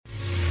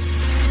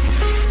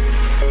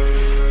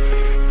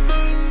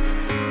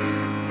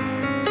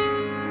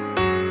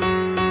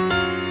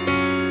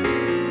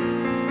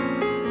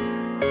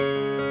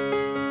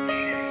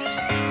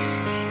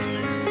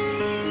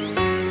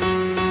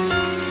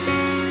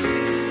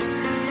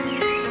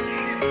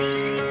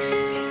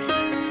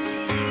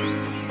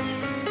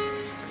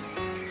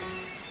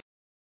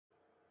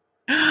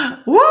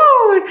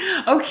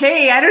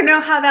Okay, I don't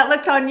know how that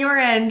looked on your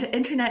end.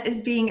 Internet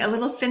is being a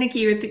little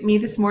finicky with me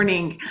this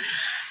morning.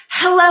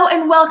 Hello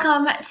and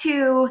welcome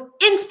to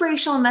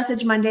Inspirational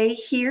Message Monday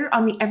here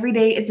on the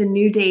Everyday is a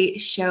New Day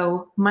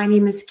show. My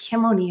name is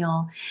Kim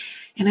O'Neill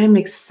and I'm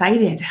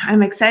excited.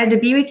 I'm excited to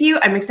be with you.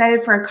 I'm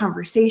excited for our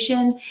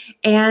conversation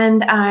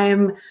and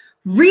I'm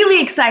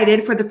really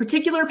excited for the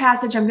particular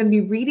passage I'm going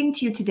to be reading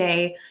to you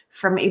today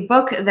from a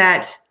book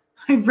that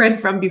I've read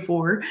from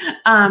before,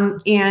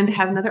 and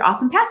have another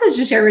awesome passage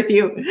to share with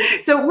you.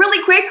 So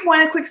really quick,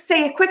 want to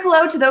say a quick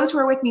hello to those who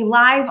are with me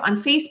live on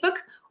Facebook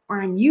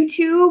or on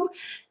YouTube.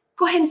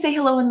 Go ahead and say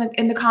hello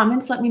in the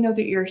comments. Let me know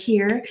that you're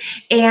here.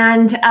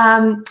 And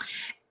I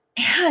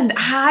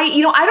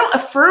don't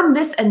affirm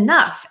this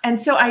enough.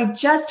 And so I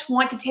just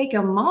want to take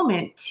a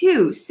moment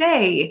to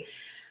say,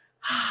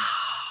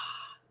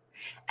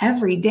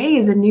 every day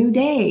is a new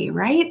day,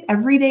 right?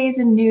 Every day is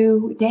a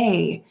new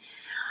day.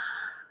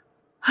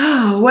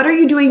 What are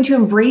you doing to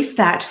embrace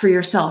that for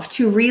yourself,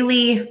 to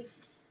really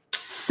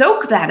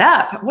soak that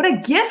up? What a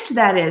gift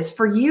that is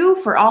for you,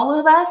 for all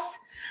of us.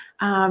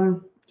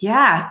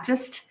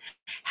 Just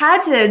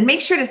had to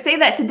make sure to say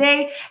that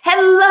today.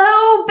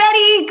 Hello,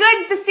 Betty.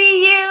 Good to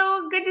see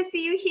you. Good to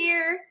see you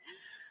here.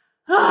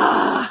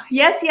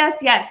 Yes.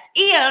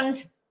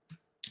 And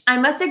I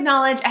must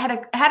acknowledge, I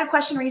had a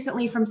question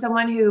recently from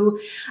someone who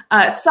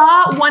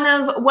saw one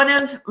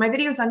of my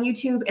videos on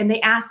YouTube, and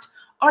they asked,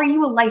 "Are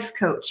you a life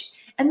coach?"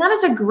 And that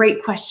is a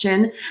great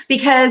question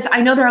because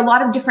I know there are a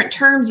lot of different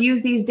terms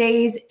used these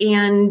days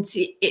and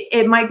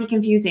it might be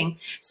confusing.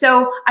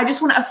 So I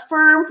just want to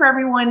affirm for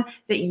everyone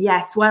that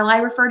yes, while I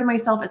refer to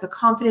myself as a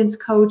confidence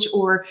coach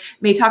or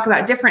may talk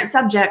about different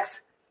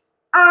subjects,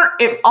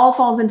 it all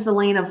falls into the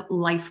lane of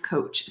life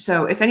coach.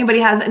 So if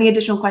anybody has any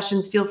additional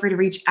questions, feel free to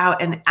reach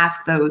out and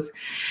ask those.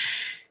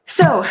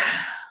 So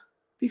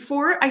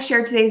before I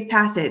share today's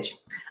passage,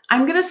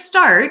 I'm going to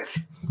start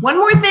one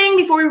more thing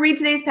before we read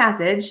today's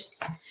passage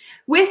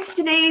with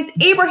today's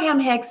Abraham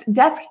Hicks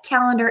desk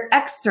calendar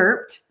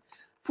excerpt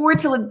for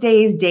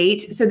today's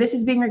date. So this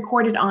is being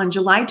recorded on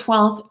July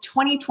 12th,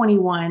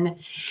 2021.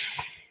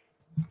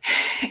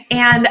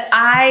 And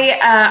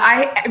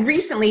I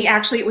recently,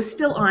 actually, it was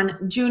still on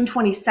June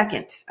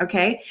 22nd,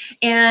 okay?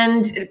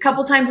 And a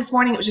couple times this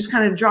morning, it was just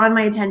kind of drawing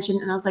my attention.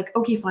 And I was like,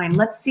 okay, fine.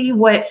 Let's see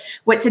what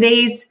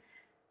today's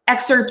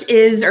excerpt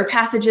is or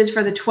passage is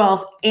for the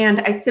 12th.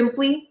 And I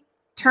simply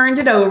turned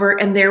it over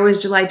and there was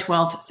July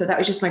 12th. So that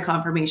was just my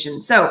confirmation.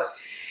 So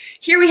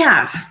here we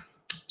have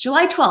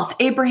July 12th.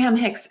 Abraham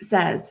Hicks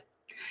says,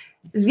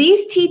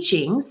 "These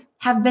teachings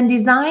have been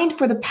designed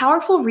for the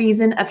powerful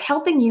reason of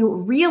helping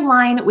you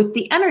realign with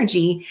the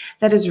energy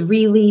that is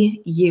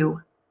really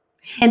you.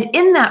 And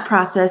in that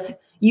process,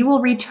 you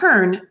will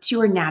return to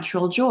your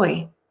natural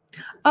joy.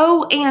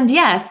 Oh, and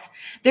yes,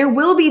 there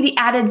will be the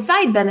added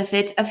side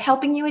benefit of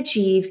helping you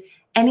achieve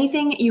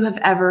anything you have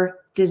ever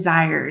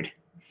desired."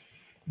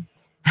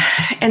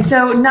 And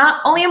so not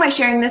only am I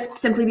sharing this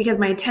simply because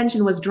my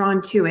attention was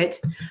drawn to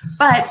it,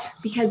 but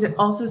because it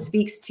also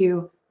speaks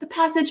to the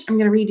passage I'm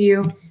going to read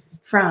you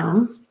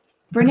from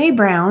Brené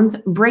Brown's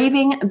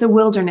Braving the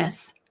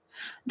Wilderness,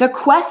 the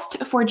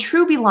quest for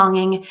true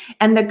belonging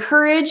and the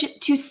courage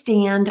to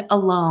stand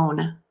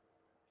alone.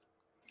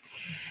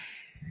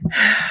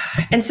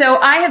 And so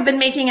I have been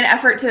making an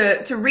effort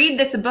to read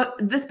this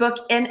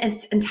book in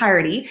its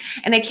entirety,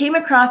 and I came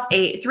across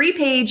a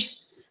 3-page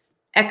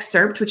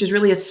excerpt, which is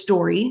really a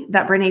story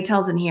that Brené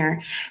tells in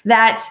here,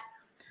 that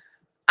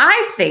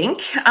I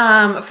think,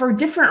 for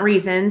different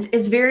reasons,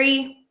 is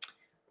very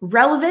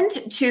relevant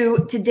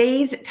to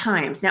today's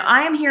times. Now,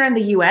 I am here in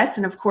the US,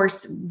 and of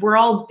course, we're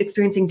all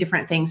experiencing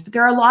different things, but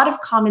there are a lot of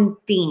common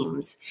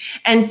themes.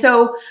 And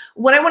so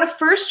what I want to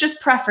first just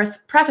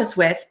preface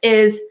with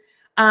is,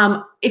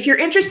 if you're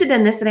interested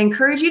in this, then I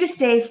encourage you to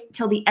stay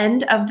till the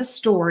end of the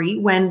story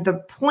when the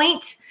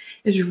point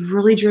is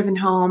really driven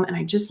home, and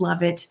I just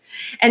love it.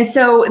 And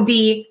so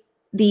the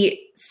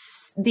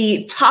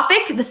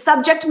topic, the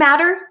subject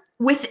matter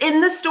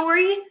within the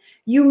story,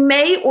 you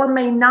may or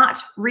may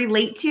not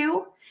relate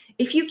to.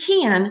 If you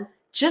can,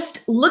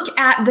 just look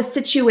at the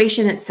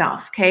situation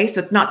itself, okay?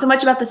 So it's not so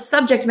much about the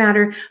subject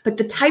matter, but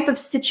the type of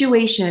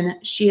situation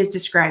she is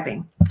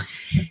describing.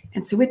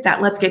 And so with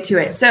that, let's get to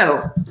it.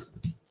 So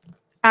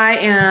I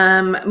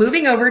am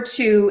moving over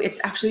to, it's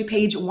actually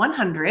page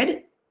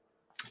 100.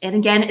 And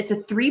again, it's a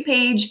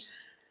 3-page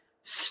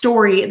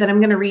story that I'm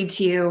going to read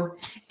to you.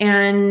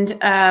 And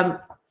I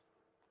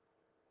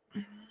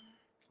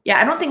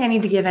don't think I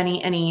need to give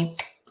any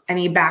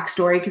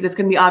backstory because it's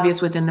going to be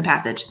obvious within the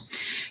passage.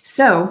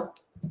 So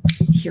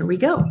here we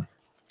go.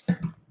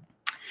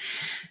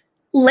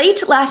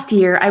 Late last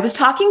year, I was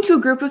talking to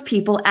a group of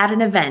people at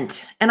an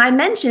event, and I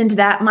mentioned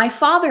that my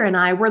father and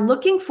I were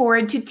looking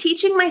forward to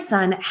teaching my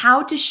son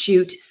how to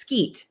shoot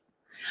skeet.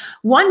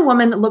 One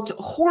woman looked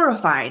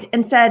horrified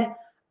and said,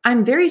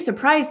 "I'm very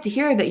surprised to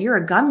hear that you're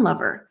a gun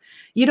lover.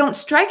 You don't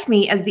strike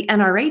me as the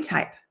NRA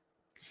type."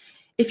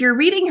 If you're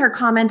reading her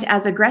comment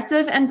as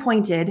aggressive and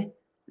pointed,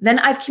 then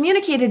I've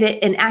communicated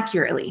it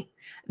inaccurately.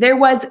 There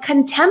was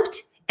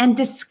contempt and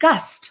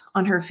disgust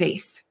on her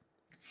face.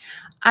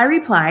 I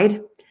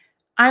replied,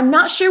 "I'm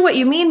not sure what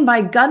you mean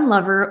by gun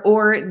lover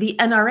or the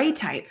NRA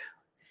type."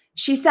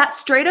 She sat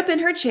straight up in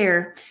her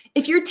chair.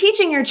 "If you're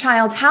teaching your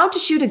child how to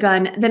shoot a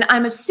gun, then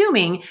I'm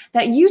assuming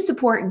that you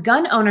support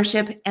gun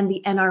ownership and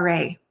the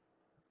NRA."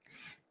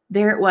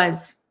 There it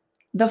was,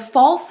 the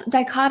false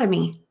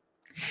dichotomy.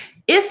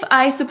 If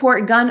I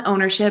support gun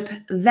ownership,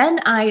 then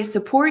I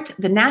support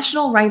the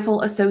National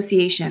Rifle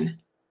Association.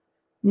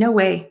 No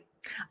way.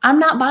 I'm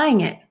not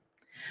buying it.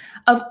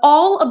 Of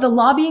all of the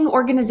lobbying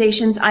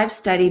organizations I've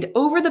studied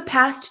over the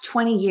past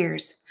 20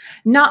 years,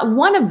 not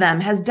one of them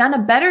has done a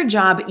better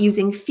job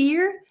using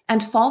fear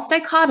and false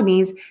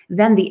dichotomies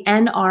than the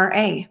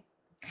NRA.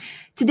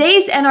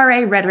 Today's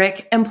NRA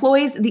rhetoric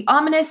employs the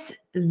ominous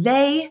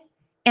they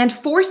and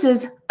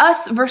forces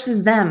us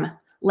versus them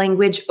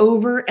language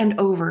over and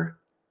over.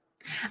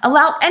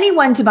 Allow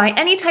anyone to buy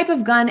any type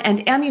of gun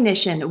and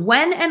ammunition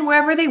when and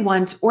wherever they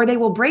want, or they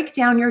will break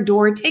down your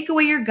door, take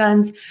away your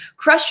guns,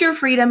 crush your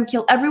freedom,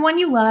 kill everyone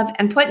you love,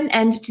 and put an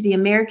end to the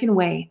American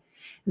way.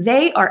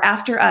 They are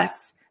after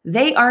us.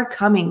 They are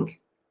coming.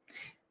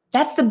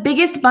 That's the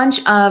biggest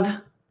bunch of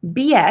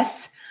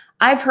BS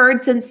I've heard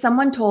since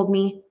someone told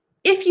me,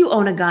 if you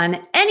own a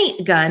gun,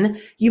 any gun,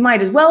 you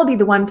might as well be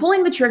the one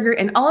pulling the trigger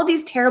in all of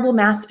these terrible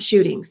mass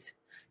shootings.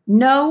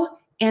 No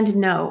and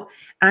no.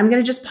 I'm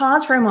going to just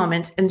pause for a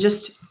moment and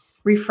just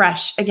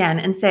refresh again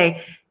and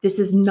say, this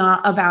is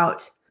not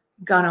about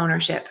gun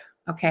ownership.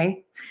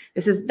 Okay.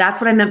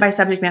 That's what I meant by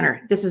subject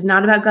matter. This is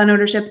not about gun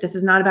ownership. This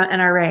is not about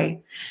NRA.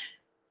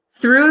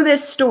 Through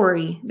this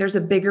story, there's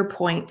a bigger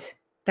point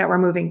that we're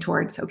moving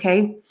towards.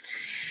 Okay.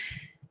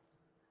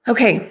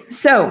 Okay.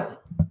 So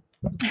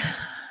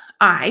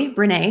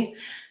Brene,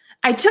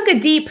 I took a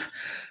deep,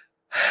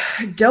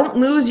 don't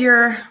lose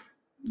your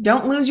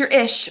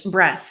ish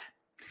breath,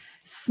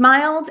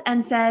 smiled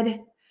and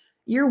said,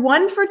 "You're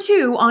 1 for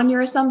 2 on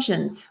your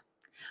assumptions.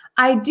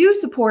 I do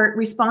support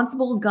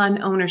responsible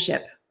gun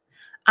ownership.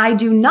 I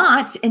do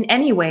not in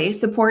any way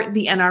support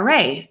the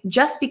NRA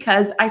just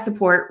because I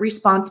support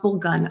responsible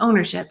gun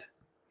ownership."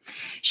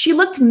 She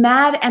looked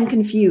mad and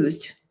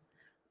confused.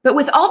 "But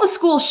with all the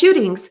school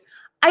shootings,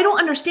 I don't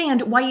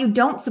understand why you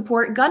don't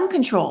support gun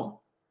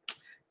control."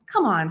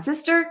 Come on,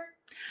 sister.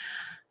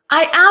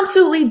 I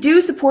absolutely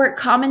do support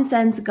common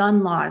sense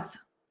gun laws.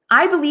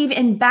 I believe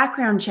in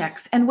background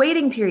checks and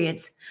waiting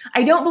periods.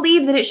 I don't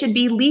believe that it should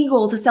be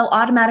legal to sell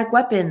automatic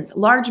weapons,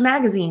 large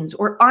magazines,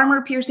 or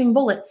armor-piercing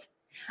bullets.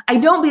 I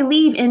don't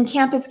believe in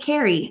campus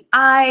carry.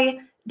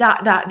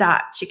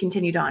 She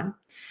continued on.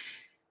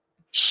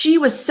 She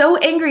was so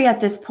angry at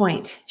this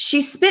point.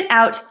 She spit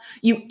out,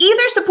 "You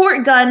either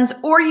support guns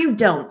or you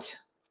don't."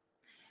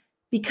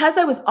 Because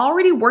I was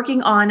already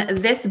working on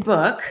this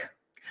book,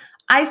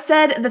 I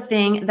said the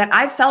thing that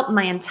I felt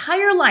my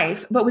entire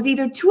life, but was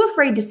either too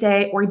afraid to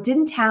say or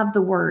didn't have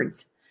the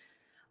words.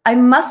 I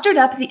mustered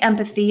up the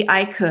empathy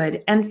I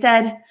could and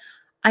said,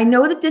 "I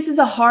know that this is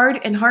a hard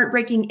and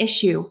heartbreaking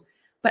issue,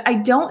 but I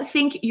don't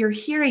think you're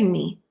hearing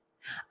me.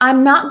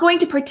 I'm not going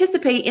to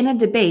participate in a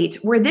debate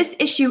where this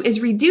issue is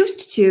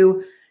reduced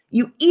to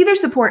you either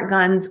support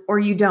guns or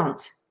you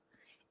don't.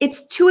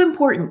 It's too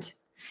important.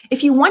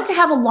 If you want to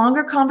have a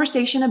longer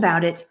conversation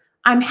about it,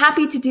 I'm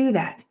happy to do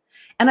that.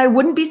 And I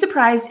wouldn't be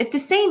surprised if the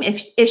same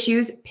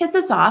issues piss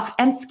us off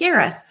and scare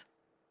us."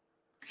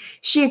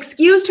 She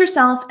excused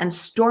herself and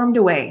stormed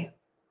away.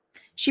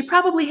 She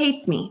probably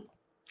hates me.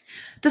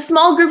 The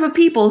small group of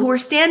people who are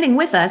standing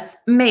with us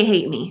may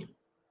hate me.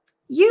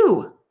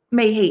 You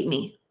may hate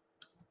me.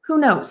 Who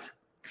knows?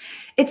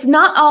 It's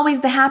not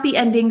always the happy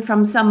ending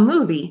from some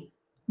movie,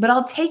 but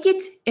I'll take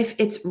it if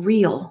it's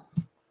real.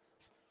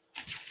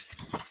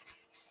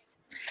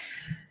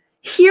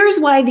 Here's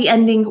why the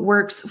ending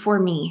works for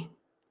me.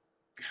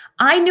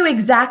 I knew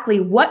exactly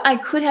what I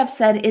could have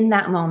said in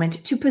that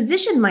moment to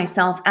position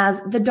myself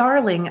as the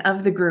darling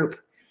of the group.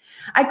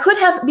 I could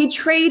have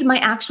betrayed my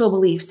actual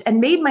beliefs and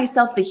made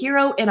myself the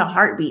hero in a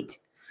heartbeat.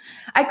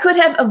 I could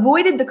have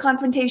avoided the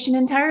confrontation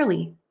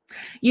entirely.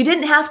 You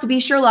didn't have to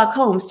be Sherlock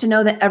Holmes to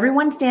know that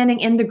everyone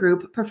standing in the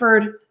group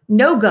preferred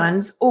no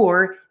guns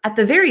or, at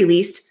the very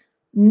least,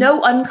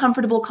 no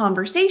uncomfortable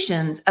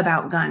conversations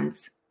about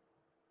guns.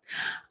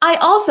 I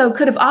also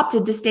could have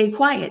opted to stay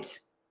quiet.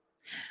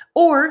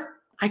 Or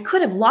I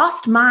could have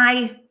lost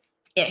my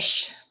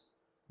ish.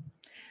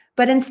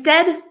 But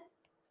instead,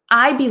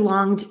 I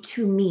belonged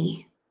to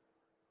me.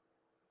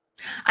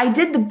 I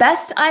did the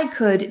best I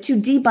could to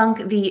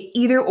debunk the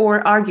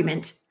either-or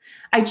argument.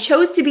 I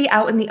chose to be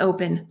out in the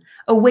open,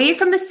 away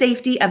from the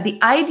safety of the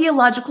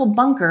ideological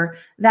bunker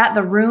that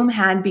the room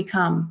had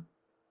become.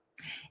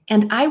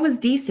 And I was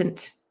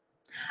decent.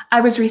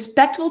 I was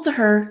respectful to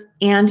her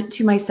and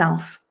to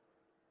myself.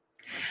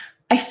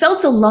 I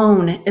felt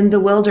alone in the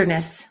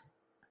wilderness,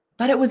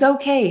 but it was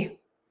okay.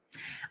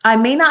 I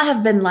may not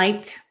have been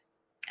liked,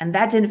 and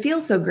that didn't feel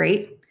so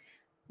great,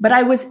 but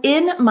I was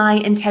in my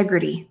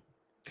integrity.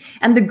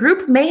 And the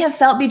group may have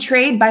felt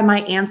betrayed by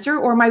my answer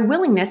or my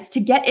willingness to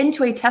get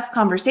into a tough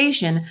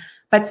conversation,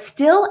 but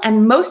still,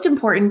 and most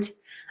important,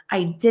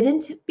 I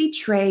didn't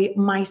betray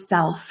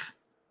myself.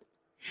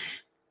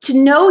 To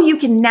know you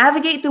can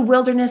navigate the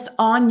wilderness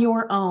on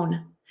your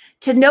own.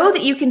 To know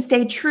that you can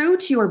stay true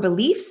to your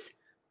beliefs,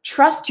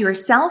 trust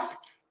yourself,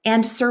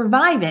 and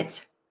survive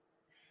it.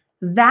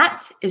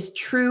 That is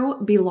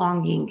true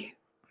belonging.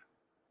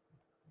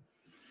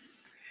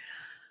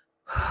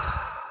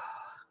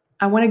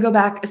 I want to go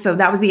back. So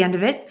that was the end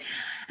of it.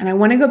 And I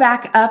want to go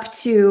back up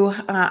to,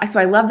 so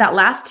I love that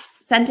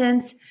last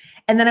sentence.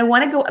 And then I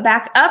want to go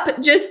back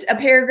up just a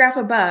paragraph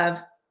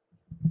above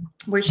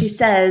where she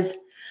says,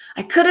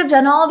 I could have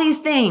done all these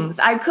things.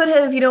 I could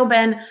have,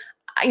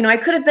 I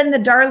could have been the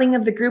darling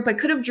of the group. I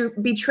could have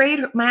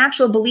betrayed my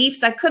actual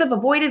beliefs. I could have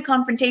avoided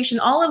confrontation,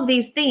 all of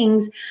these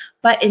things.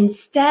 But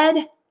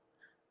instead,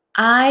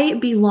 I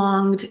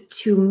belonged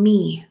to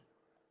me.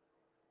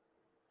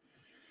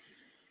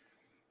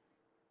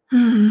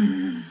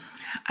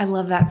 I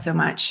love that so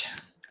much.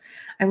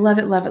 I love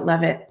it, love it,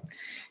 love it.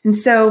 And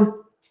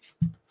so,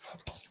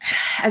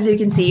 as you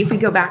can see, if we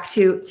go back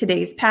to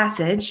today's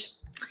passage,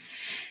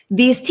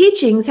 these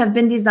teachings have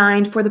been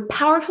designed for the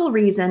powerful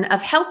reason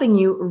of helping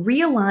you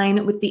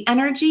realign with the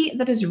energy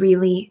that is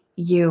really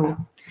you.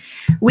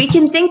 We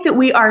can think that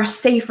we are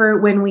safer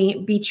when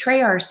we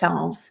betray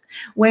ourselves,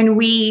 when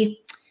we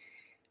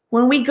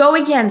go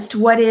against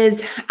what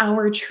is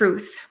our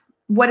truth,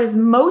 what is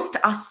most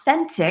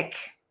authentic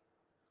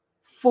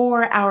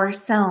for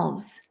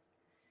ourselves,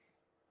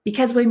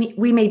 because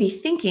we may be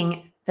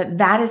thinking that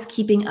that is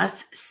keeping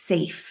us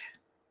safe.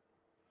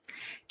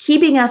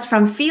 Keeping us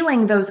from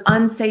feeling those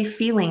unsafe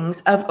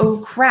feelings of, oh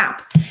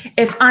crap,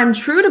 if I'm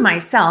true to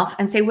myself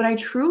and say what I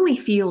truly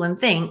feel and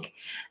think,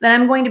 then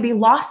I'm going to be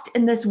lost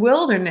in this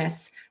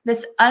wilderness,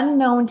 this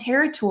unknown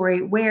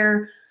territory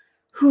where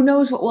who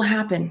knows what will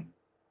happen.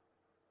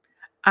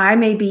 I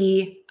may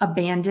be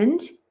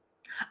abandoned.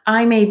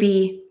 I may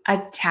be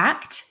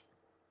attacked.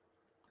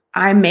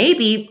 I may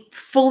be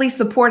fully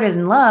supported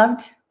and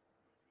loved,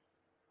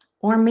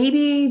 or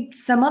maybe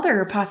some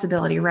other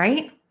possibility,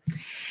 right?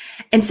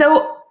 And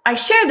so I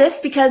share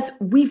this because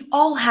we've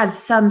all had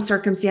some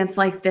circumstance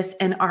like this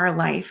in our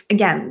life.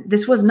 Again,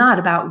 this was not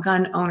about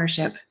gun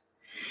ownership.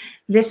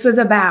 This was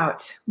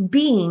about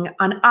being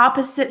on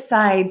opposite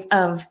sides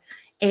of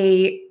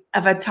a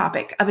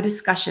topic, of a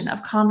discussion,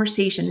 of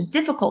conversation,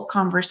 difficult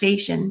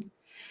conversation,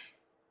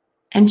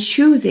 and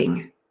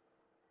choosing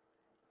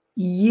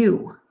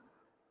you.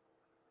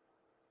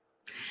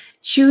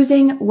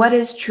 Choosing what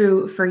is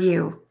true for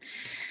you.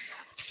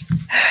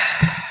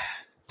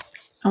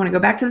 I want to go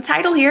back to the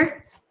title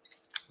here.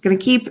 I'm going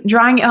to keep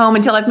drawing it home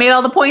until I've made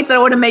all the points that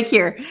I want to make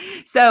here.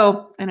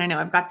 So, and I know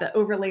I've got the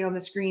overlay on the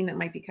screen that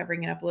might be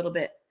covering it up a little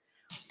bit.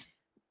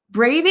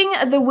 Braving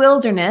the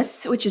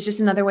wilderness, which is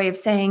just another way of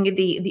saying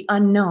the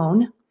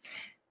unknown,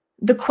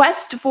 the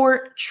quest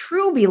for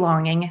true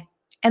belonging,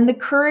 and the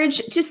courage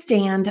to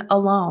stand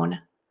alone.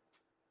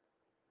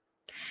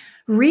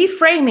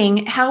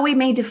 Reframing how we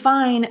may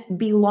define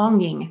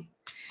belonging.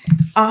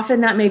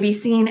 Often that may be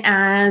seen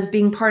as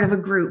being part of a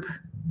group,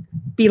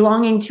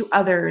 belonging to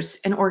others,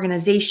 an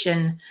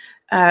organization,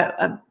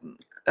 a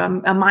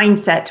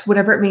mindset,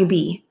 whatever it may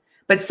be.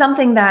 But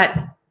something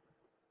that,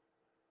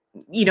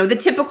 the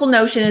typical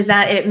notion is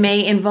that it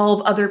may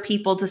involve other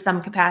people to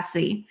some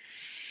capacity.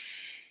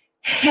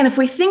 And if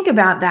we think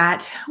about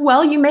that,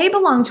 well, you may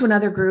belong to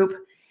another group,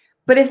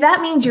 but if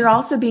that means you're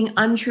also being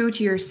untrue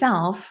to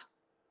yourself,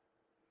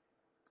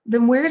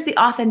 then where's the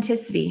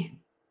authenticity?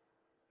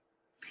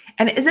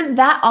 And isn't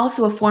that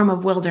also a form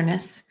of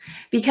wilderness?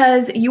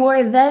 Because you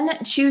are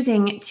then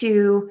choosing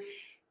to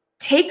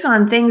take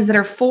on things that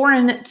are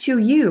foreign to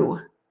you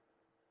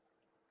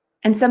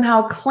and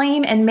somehow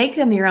claim and make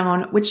them your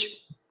own, which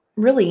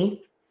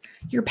really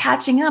you're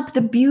patching up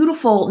the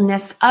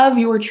beautifulness of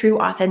your true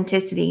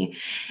authenticity.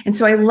 And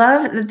so I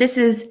love that this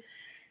is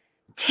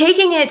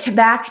taking it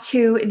back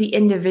to the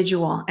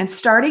individual and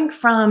starting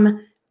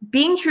from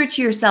being true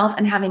to yourself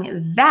and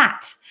having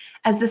that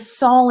as the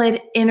solid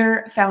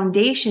inner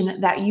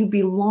foundation that you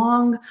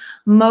belong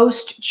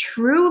most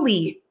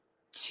truly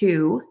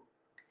to.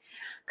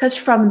 Because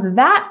from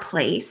that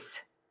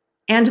place,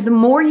 and the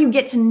more you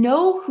get to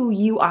know who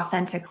you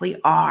authentically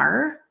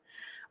are,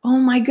 oh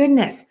my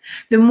goodness,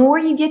 the more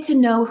you get to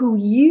know who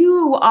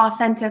you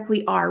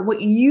authentically are,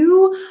 what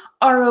you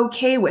are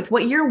okay with,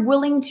 what you're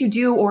willing to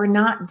do or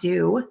not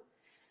do,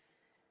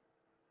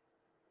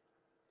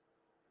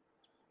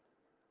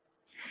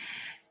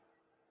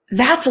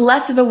 that's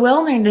less of a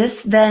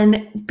wilderness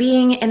than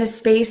being in a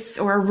space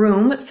or a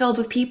room filled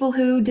with people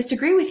who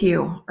disagree with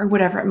you or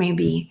whatever it may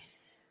be.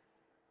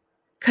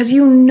 Because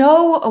you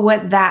know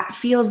what that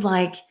feels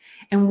like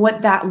and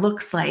what that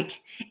looks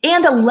like,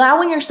 and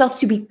allowing yourself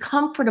to be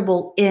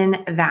comfortable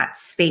in that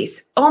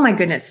space. Oh my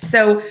goodness.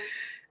 So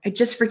I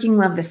just freaking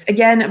love this.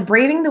 Again,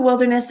 braving the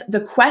wilderness,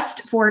 the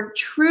quest for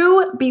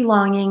true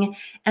belonging,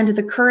 and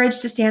the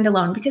courage to stand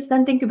alone. Because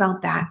then think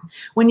about that.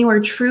 When you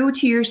are true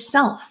to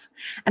yourself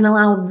and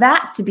allow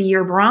that to be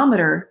your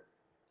barometer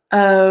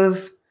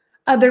of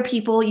other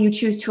people you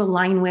choose to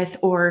align with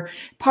or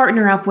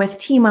partner up with,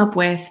 team up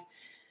with,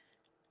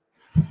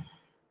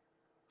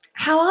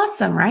 How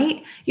awesome,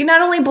 right? You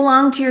not only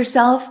belong to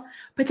yourself,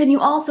 but then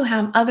you also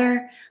have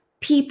other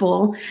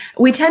people.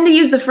 We tend to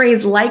use the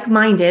phrase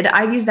like-minded.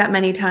 I've used that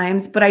many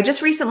times, but I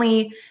just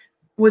recently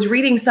was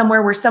reading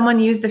somewhere where someone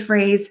used the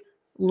phrase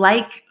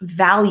like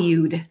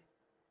valued.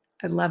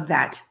 I love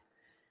that.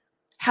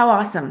 How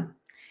awesome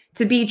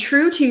to be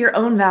true to your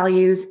own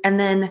values and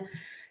then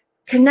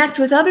connect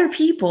with other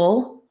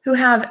people who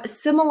have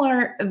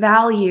similar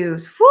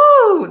values.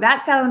 Woo!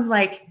 That sounds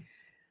like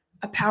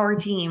a power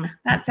team.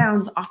 That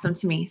sounds awesome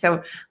to me.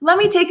 So let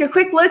me take a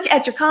quick look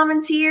at your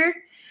comments here.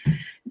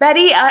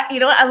 Betty, you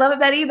know what? I love it,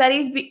 Betty.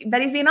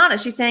 Betty's being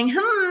honest. She's saying,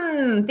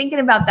 thinking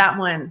about that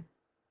one.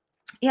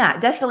 Yeah,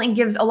 it definitely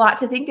gives a lot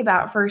to think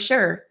about for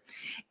sure.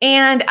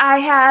 And I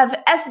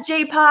have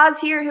SJ Paz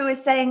here who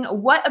is saying,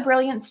 what a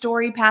brilliant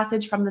story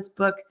passage from this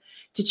book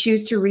to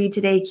choose to read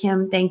today,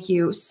 Kim. Thank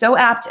you. So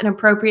apt and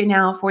appropriate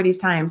now for these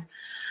times.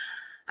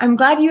 I'm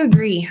glad you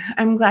agree.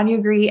 I'm glad you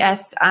agree.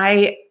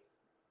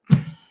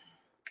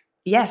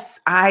 Yes,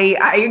 I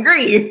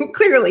agree,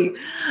 clearly.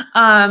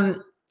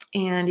 And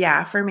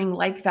yeah, affirming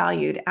like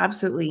valued,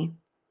 absolutely.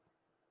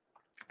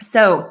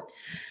 So,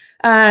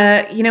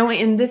 you know,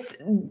 in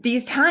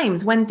these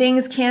times when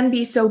things can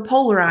be so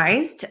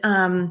polarized,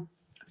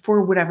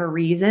 for whatever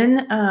reason,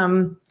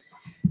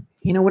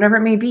 you know, whatever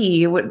it may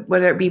be,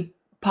 whether it be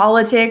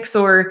politics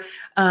or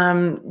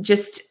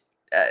just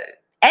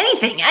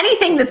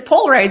anything that's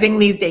polarizing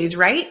these days,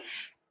 right?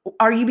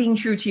 Are you being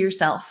true to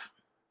yourself?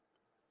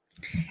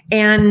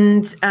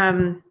 And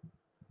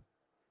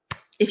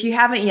if you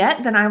haven't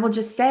yet, then I will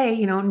just say,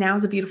 you know,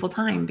 now's a beautiful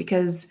time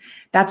because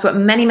that's what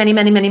many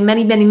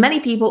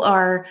people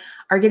are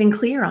getting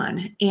clear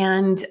on,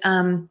 and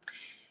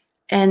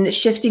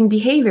shifting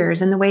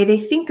behaviors and the way they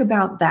think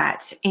about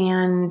that,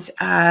 and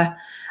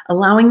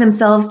allowing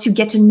themselves to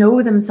get to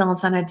know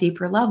themselves on a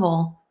deeper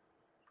level.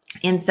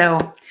 And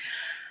so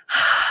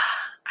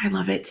I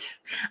love it.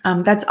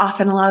 That's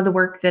often a lot of the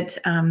work that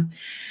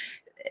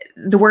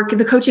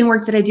the coaching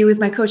work that I do with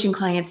my coaching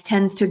clients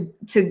tends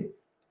to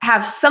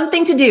have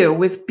something to do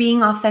with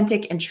being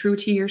authentic and true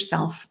to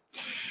yourself.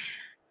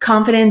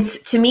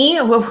 Confidence, to me,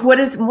 what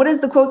is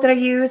the quote that I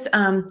use?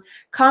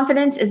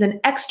 Confidence is an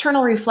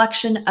external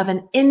reflection of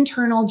an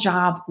internal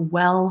job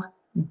well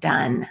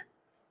done.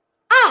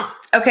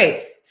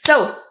 Okay,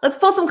 so let's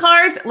pull some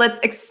cards. Let's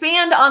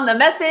expand on the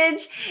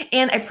message.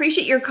 And I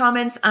appreciate your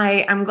comments.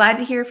 I'm glad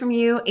to hear from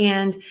you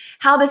and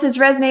how this has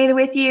resonated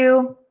with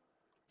you.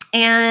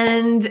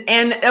 And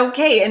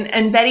okay,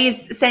 and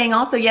Betty's saying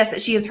also, yes,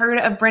 that she has heard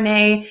of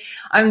Brene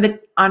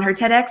on her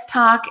TEDx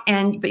talk,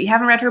 but you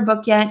haven't read her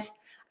book yet.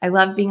 I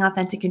love being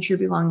authentic and true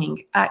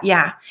belonging.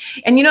 Yeah,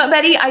 and you know what,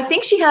 Betty, I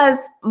think she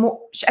has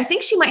more. I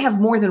think she might have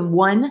more than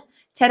one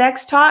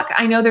TEDx talk.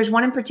 I know there's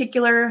one in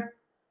particular.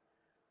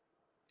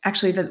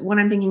 Actually, the one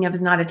I'm thinking of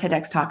is not a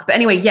TEDx talk, but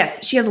anyway,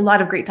 yes, she has a lot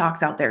of great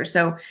talks out there.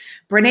 So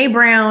Brene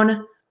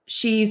Brown,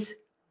 she's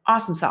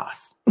awesome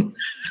sauce.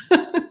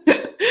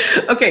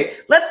 Okay,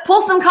 let's pull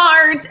some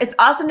cards. It's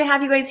awesome to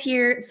have you guys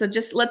here. So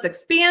just let's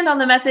expand on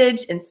the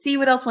message and see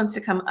what else wants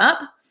to come up.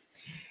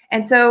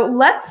 And so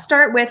let's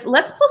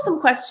pull some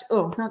questions.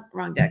 Oh, not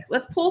wrong deck.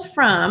 Let's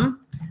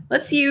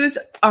use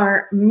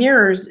our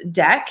mirrors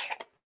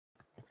deck.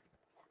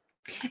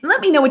 And let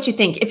me know what you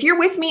think. If you're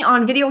with me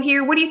on video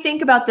here, what do you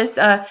think about this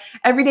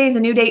Every Day is a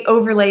New Day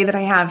overlay that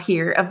I have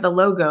here of the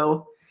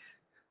logo?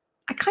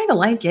 I kind of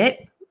like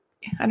it.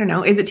 I don't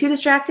know. Is it too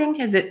distracting?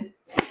 Is it?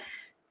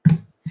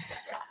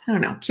 I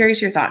don't know.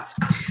 Curious your thoughts.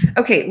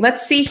 Okay,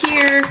 let's see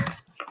here.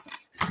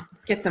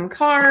 Get some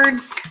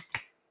cards.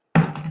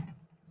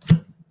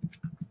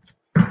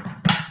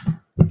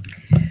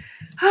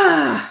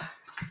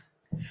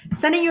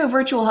 Sending you a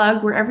virtual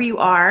hug wherever you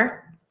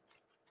are.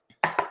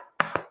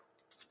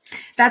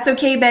 That's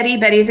okay, Betty.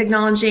 Betty's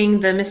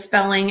acknowledging the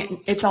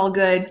misspelling. It's all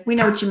good. We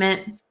know what you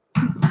meant.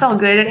 It's all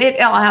good.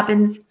 It all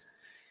happens.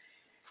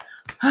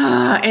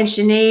 And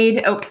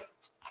Sinead,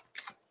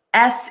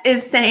 S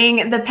is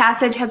saying the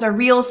passage has a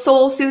real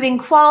soul-soothing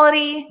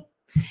quality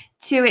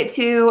to it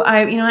too.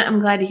 You know what? I'm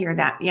glad to hear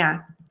that.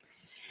 Yeah.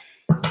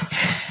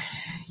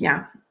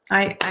 Yeah.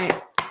 I'm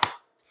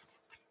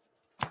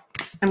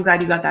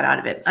glad you got that out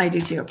of it. I do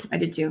too. I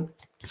did too.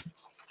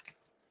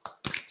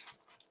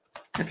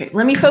 Okay,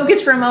 let me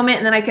focus for a moment,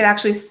 and then I could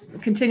actually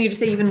continue to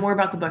say even more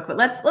about the book. But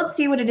let's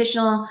see what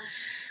additional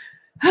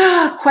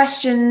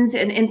questions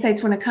and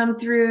insights want to come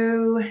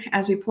through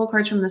as we pull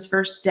cards from this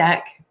first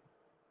deck.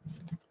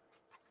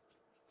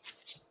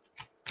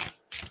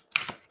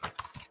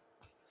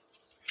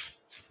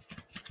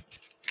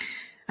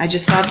 I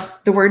just saw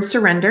the word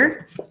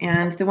surrender,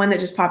 and the one that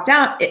just popped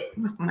out,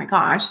 oh my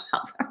gosh,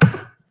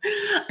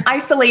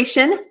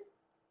 isolation.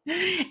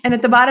 And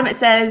at the bottom it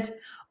says,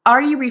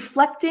 are you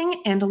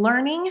reflecting and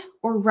learning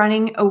or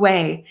running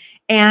away?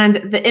 And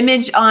the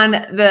image on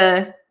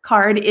the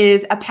card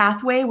is a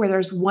pathway where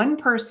there's one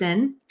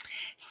person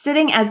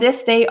sitting as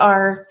if they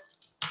are,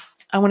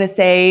 I want to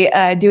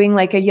say, doing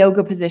like a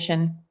yoga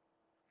position.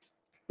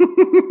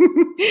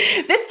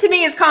 This to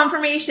me is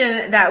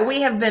confirmation that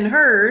we have been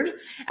heard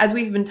as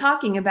we've been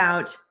talking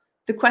about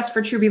the quest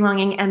for true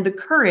belonging, and the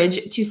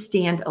courage to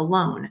stand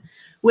alone.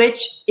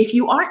 Which, if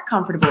you aren't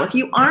comfortable, if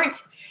you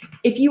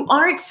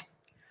aren't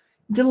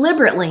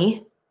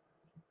deliberately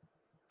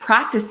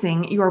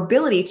practicing your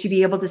ability to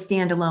be able to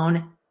stand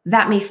alone,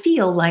 that may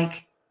feel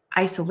like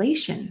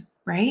isolation,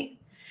 right?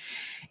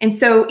 And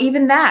so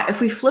even that,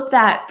 if we flip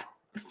that,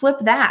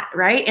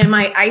 right? Am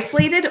I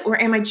isolated, or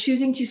am I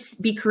choosing to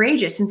be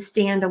courageous and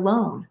stand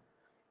alone?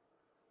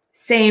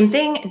 Same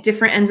thing,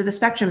 different ends of the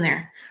spectrum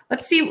there.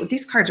 Let's see what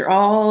these cards are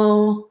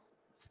all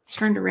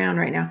turned around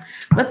right now.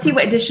 Let's see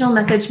what additional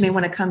message may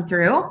want to come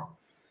through.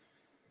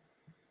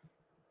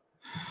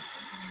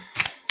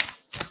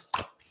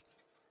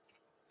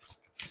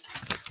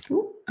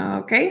 Ooh,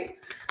 okay.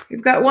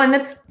 We've got one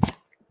that's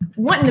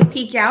wanting to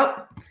peek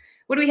out.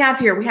 What do we have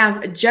here? We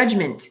have a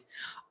judgment.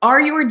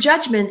 Are your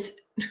judgments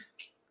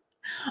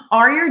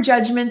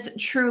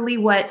truly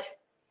what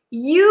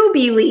you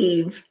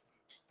believe?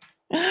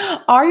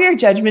 Are your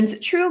judgments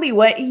truly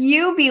what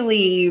you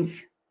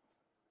believe?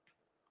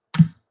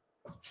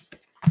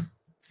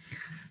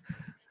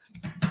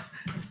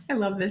 I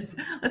love this.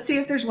 Let's see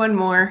if there's one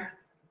more.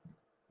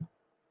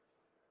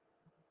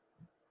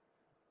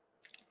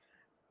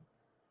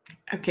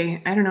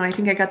 Okay, I don't know. I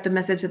think I got the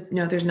message that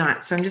no, there's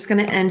not. So I'm just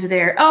going to end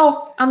there.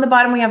 Oh, on the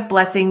bottom we have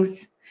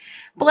blessings.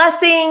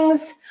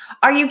 Blessings.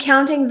 Are you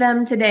counting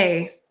them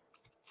today?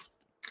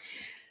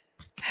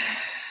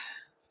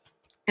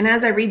 And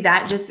as I read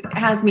that, just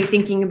has me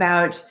thinking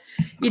about,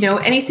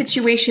 any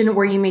situation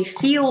where you may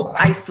feel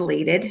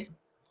isolated.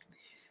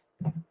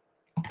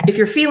 If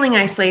you're feeling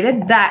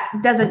isolated, that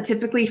doesn't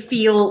typically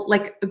feel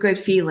like a good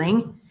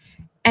feeling.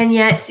 And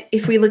yet,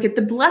 if we look at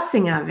the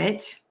blessing of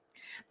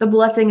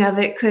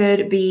it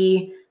could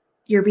be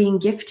you're being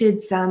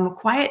gifted some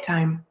quiet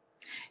time,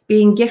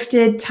 being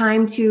gifted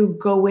time to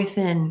go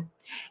within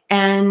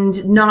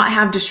and not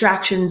have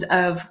distractions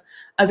of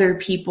other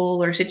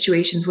people or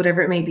situations,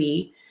 whatever it may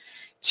be,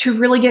 to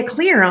really get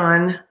clear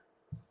on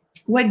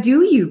what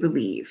do you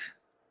believe?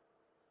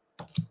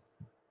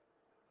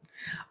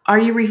 Are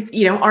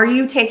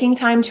you taking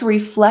time to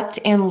reflect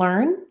and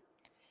learn?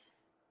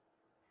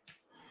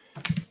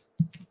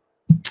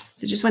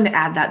 So just wanted to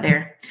add that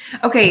there.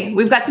 Okay,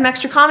 we've got some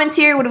extra comments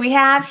here. What do we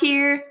have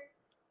here?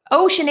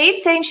 Oh,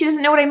 Sinead's saying she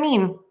doesn't know what I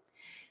mean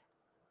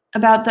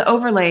about the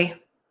overlay.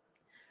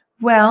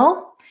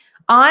 Well,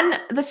 on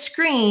the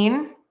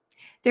screen,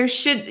 you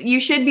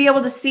should be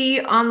able to see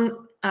on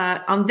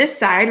this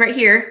side right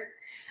here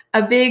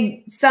a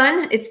big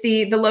sun. It's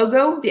the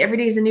logo, the Every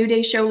Day is a New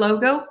Day show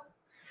logo.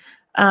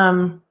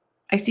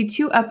 I see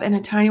two up and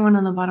a tiny one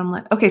on the bottom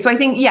left. Okay, so I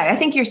think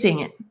you're seeing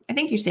it. I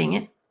think you're seeing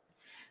it.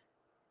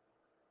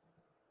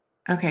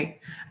 Okay.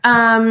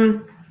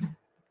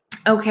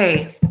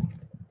 Okay.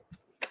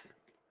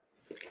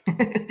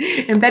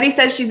 And Betty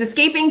says she's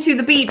escaping to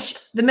the beach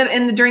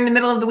during the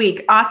middle of the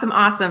week.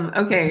 Awesome.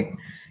 Okay.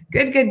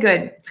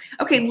 Good.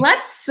 Okay,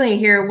 let's see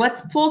here.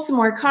 Let's pull some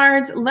more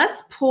cards.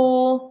 Let's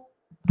pull.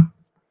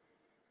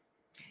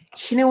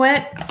 You know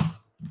what?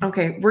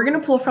 Okay, we're going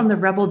to pull from the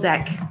Rebel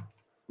deck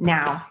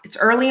now. It's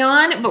early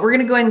on, but we're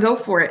going to go ahead and go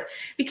for it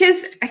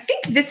because I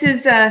think this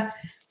is a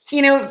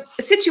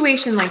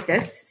situation like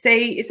this,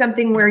 say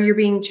something where you're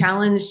being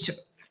challenged,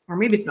 or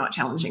maybe it's not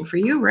challenging for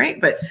you, right?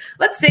 But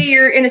let's say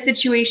you're in a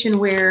situation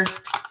where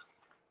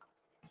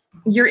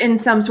you're in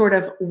some sort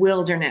of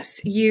wilderness.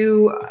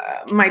 You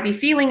might be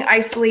feeling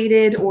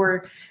isolated,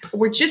 or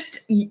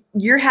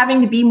you're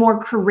having to be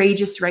more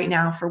courageous right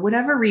now for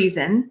whatever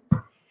reason.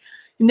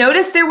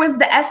 Notice there was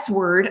the S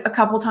word a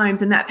couple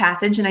times in that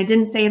passage, and I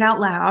didn't say it out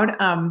loud.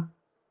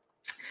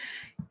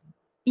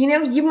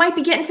 You might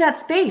be getting to that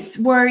space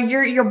where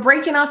you're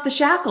breaking off the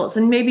shackles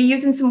and maybe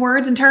using some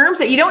words and terms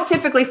that you don't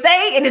typically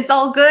say, and it's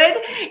all good.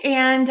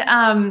 And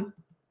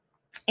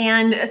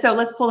so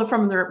let's pull it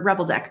from the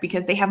Rebel deck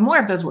because they have more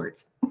of those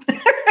words.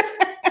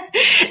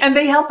 And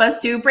they help us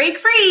to break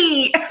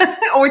free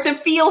or to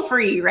feel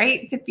free,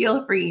 right? To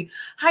feel free.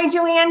 Hi,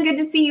 Joanne. Good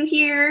to see you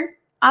here.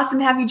 Awesome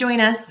to have you join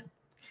us.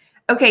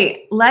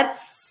 Okay,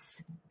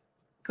 let's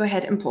go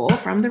ahead and pull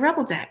from the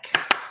Rebel deck.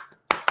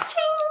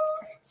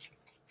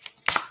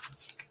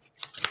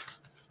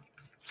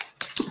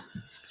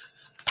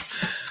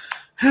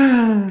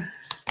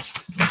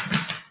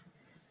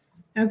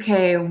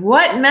 Okay,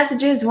 what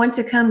messages want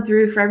to come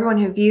through for everyone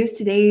who views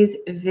today's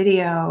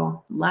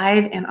video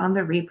live and on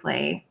the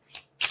replay?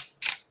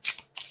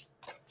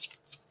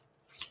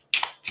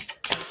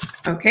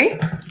 Okay.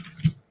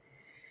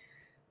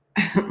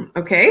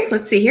 Okay,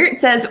 let's see here. It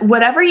says,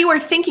 whatever you are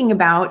thinking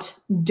about,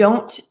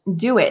 don't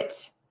do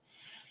it.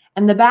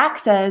 And the back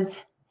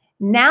says,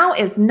 now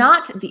is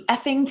not the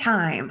effing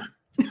time.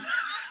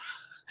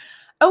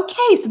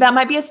 Okay, so that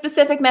might be a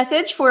specific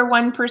message for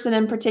one person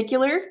in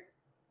particular.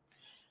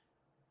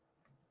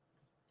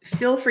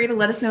 Feel free to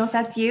let us know if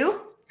that's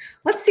you.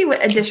 Let's see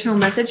what additional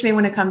message may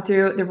want to come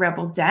through the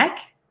Rebel deck.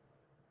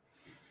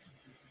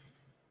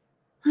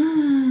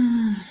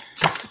 Oh.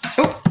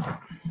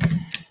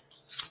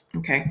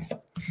 Okay.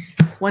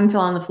 One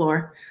fell on the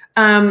floor.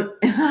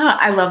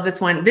 I love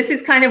this one. This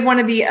is kind of one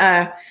of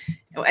the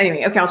Oh,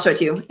 anyway, okay, I'll show it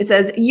to you. It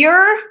says,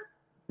 "You're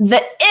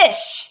the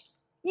ish.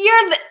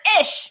 You're the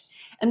ish."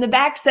 And the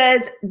back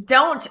says,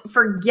 "Don't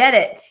forget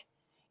it."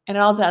 And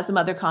it also has some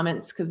other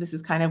comments because this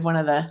is kind of one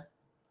of the,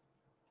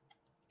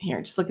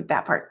 here, just look at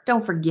that part.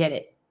 Don't forget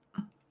it.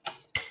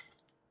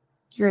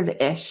 You're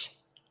the ish.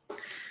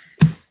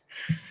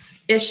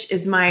 Ish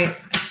is my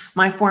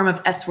form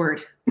of S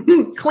word.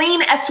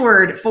 Clean S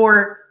word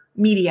for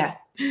media.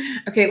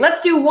 Okay,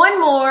 let's do one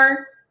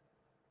more.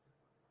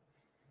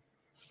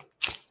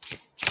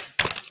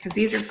 Because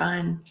these are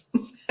fun.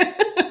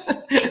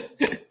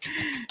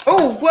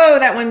 Oh, whoa,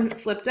 that one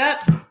flipped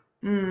up.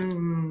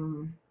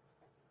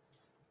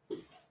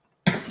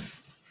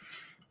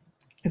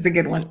 It's a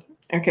good one.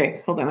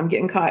 Okay, hold on, I'm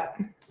getting caught.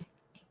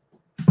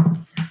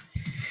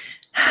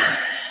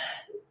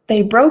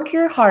 They broke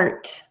your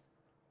heart.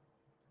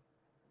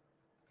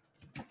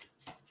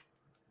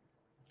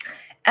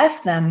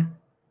 F them.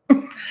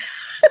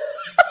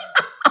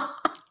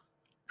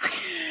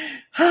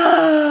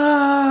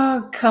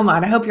 Oh, come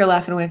on. I hope you're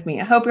laughing with me.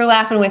 Hope you're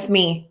laughing with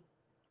me.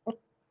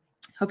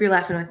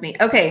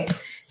 Okay,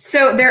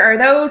 so there are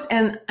those,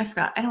 and I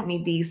forgot, I don't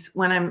need these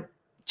when I'm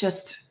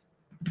just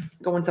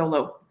going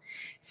solo.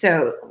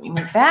 So let me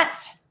move that.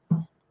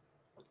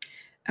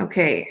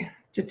 Okay.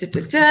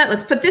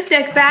 Let's put this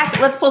deck back.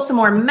 Let's pull some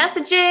more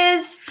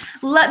messages.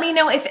 Let me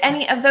know if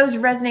any of those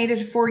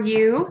resonated for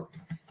you.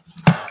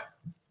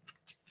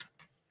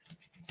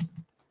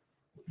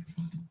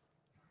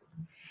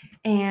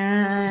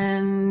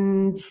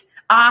 And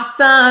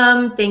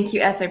awesome. Thank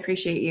you, S. I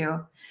appreciate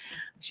you.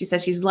 She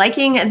says she's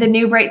liking the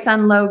new Bright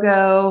Sun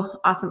logo.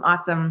 Awesome,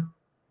 awesome.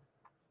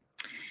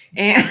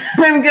 And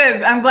I'm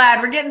good. I'm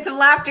glad. We're getting some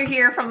laughter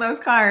here from those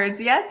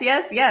cards. Yes,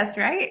 yes, yes,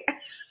 right?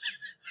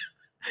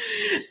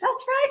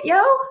 That's right,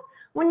 yo.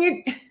 When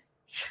you're...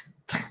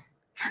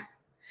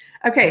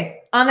 Okay,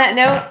 on that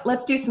note,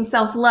 let's do some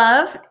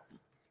self-love.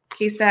 In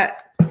case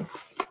that...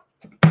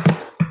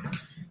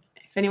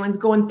 If anyone's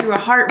going through a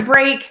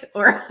heartbreak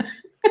or...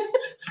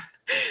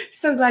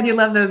 So glad you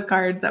love those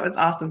cards. That was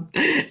awesome.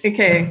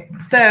 Okay,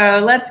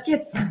 so let's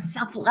get some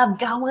self-love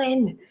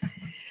going.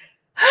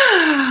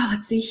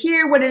 Let's see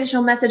here. What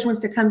additional message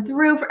wants to come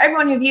through for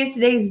everyone who views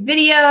today's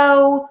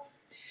video?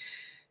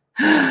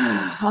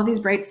 All these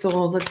bright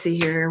souls. Let's see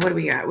here. What do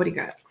we got? What do you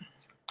got?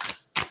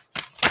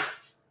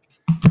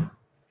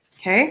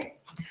 Okay.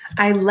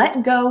 I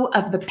let go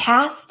of the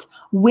past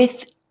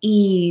with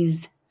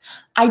ease.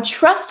 I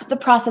trust the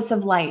process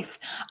of life.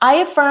 I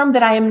affirm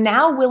that I am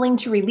now willing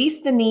to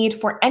release the need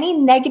for any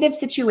negative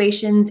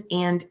situations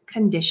and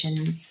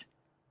conditions.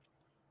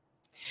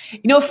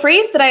 You know, a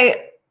phrase that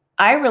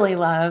I really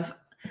love,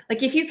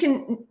 like if you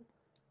can,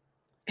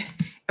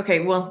 okay,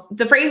 well,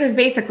 the phrase is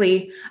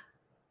basically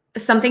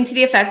something to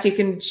the effect, you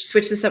can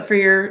switch this up for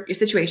your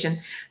situation,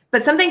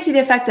 but something to the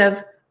effect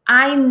of,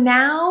 I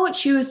now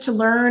choose to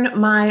learn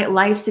my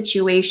life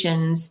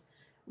situations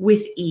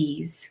with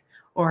ease.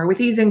 Or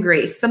with ease and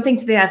grace, something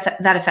to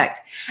that effect.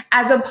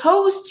 As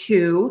opposed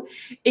to,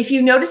 if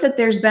you notice that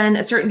there's been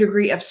a certain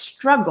degree of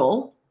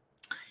struggle,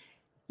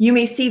 you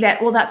may see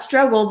that, well, that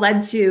struggle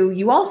led to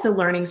you also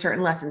learning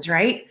certain lessons,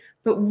 right?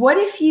 But what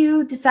if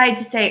you decide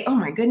to say, oh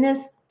my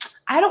goodness,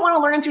 I don't want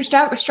to learn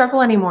through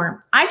struggle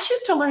anymore. I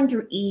choose to learn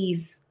through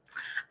ease.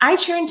 I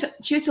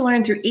choose to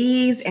learn through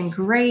ease and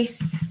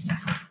grace.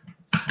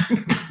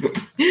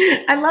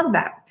 I love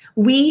that.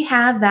 We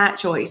have that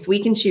choice.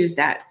 We can choose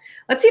that.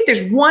 Let's see if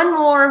there's one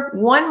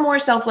more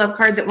self-love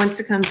card that wants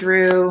to come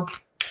through.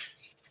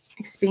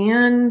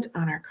 Expand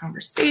on our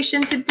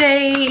conversation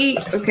today.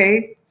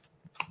 Okay.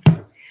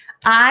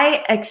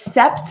 I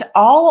accept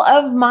all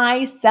of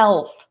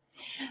myself.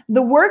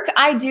 The work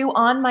I do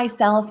on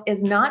myself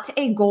is not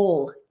a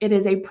goal. It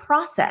is a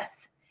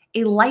process,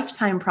 a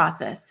lifetime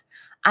process.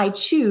 I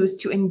choose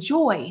to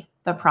enjoy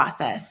the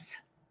process.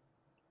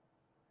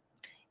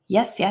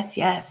 Yes, yes,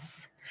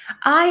 yes.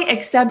 I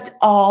accept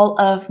all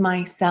of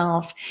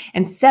myself.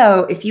 And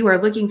so if you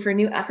are looking for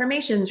new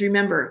affirmations,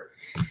 remember,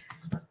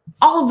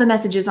 all of the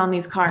messages on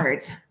these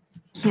cards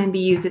can be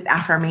used as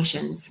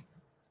affirmations.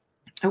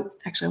 Oh,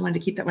 actually, I wanted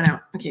to keep that one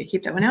out. Okay,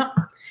 keep that one out.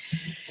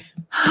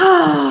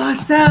 Oh,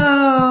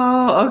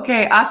 so,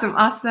 okay, awesome,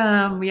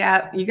 awesome.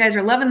 Yeah, you guys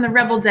are loving the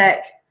Rebel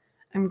deck.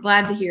 I'm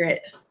glad to hear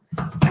it.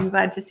 I'm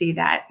glad to see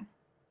that.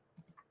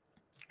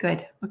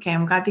 Good. Okay,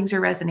 I'm glad things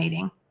are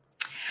resonating.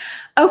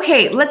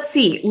 Okay, let's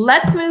see.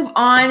 Let's move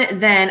on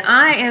then.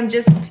 I am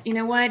just, you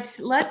know what?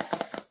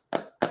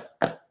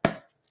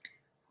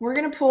 We're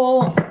going to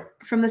pull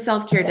from the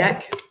self-care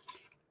deck.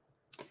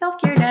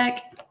 Self-care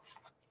deck.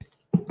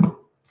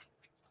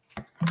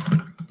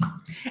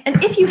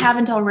 And if you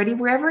haven't already,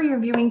 wherever you're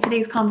viewing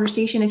today's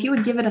conversation, if you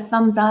would give it a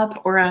thumbs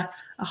up or a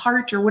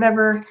heart or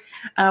whatever,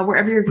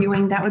 wherever you're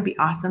viewing, that would be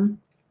awesome.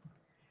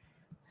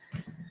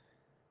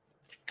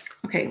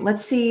 Okay,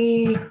 let's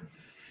see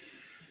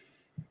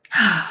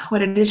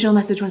what additional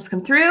message wants to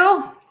come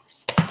through.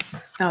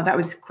 Oh, that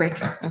was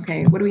quick.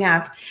 Okay, what do we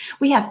have?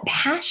 We have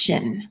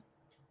passion.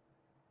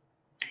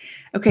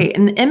 Okay,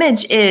 and the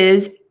image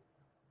is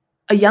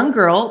a young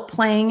girl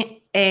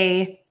playing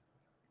a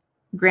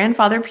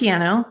grandfather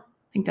piano.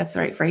 I think that's the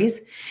right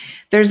phrase.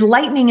 There's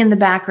lightning in the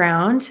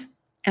background,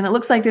 and it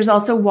looks like there's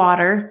also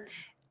water.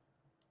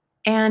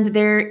 And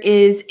there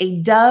is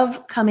a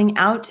dove coming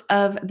out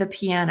of the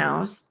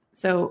pianos.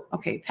 So,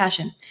 okay,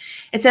 passion.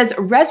 It says,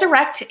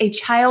 resurrect a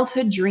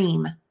childhood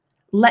dream.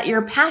 Let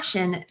your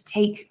passion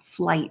take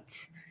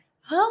flight.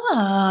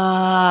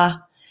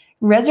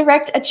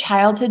 Resurrect a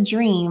childhood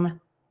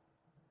dream.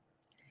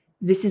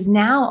 This is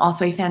now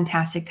also a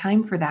fantastic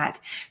time for that.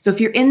 So if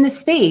you're in the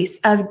space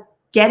of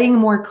getting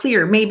more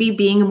clear, maybe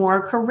being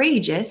more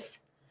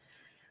courageous,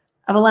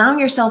 of allowing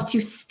yourself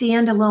to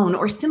stand alone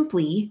or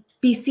simply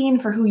be seen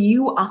for who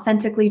you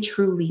authentically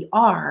truly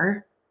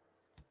are.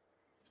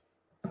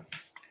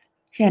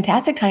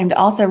 Fantastic time to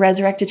also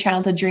resurrect a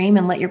childhood dream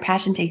and let your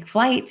passion take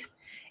flight,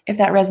 if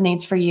that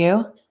resonates for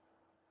you.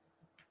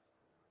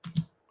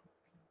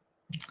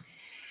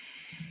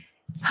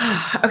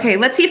 Okay,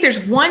 let's see if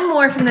there's one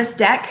more from this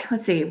deck.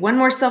 Let's see, one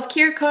more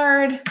self-care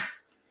card.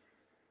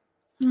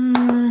 Go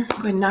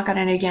ahead and knock on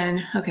it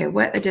again. Okay,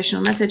 what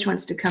additional message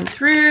wants to come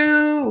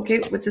through? Okay,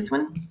 what's this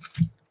one?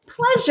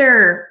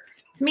 Pleasure.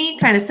 To me,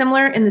 kind of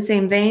similar in the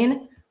same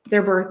vein.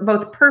 They're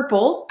both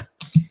purple.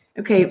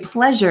 Okay,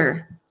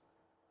 pleasure.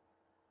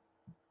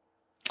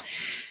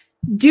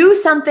 Do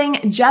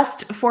something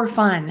just for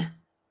fun.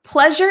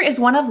 Pleasure is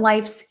one of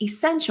life's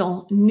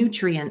essential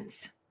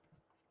nutrients.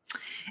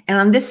 And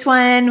on this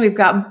one, we've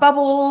got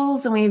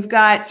bubbles, and we've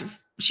got,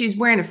 she's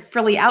wearing a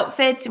frilly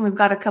outfit, and we've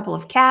got a couple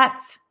of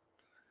cats.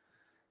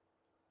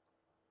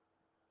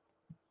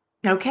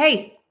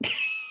 Okay.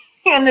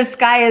 And the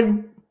sky is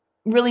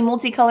really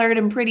multicolored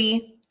and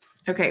pretty.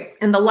 Okay.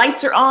 And the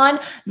lights are on.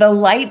 The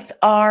lights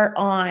are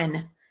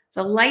on.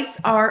 The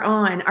lights are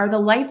on. Are the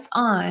lights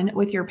on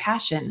with your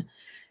passion?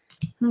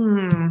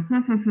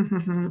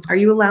 Are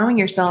you allowing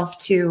yourself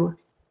to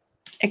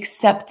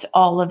accept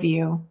all of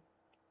you?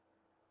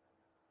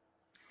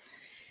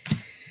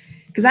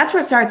 Because that's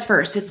where it starts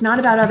first. It's not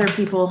about other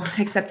people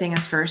accepting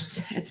us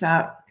first. It's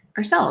about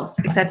ourselves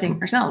accepting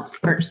ourselves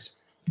first.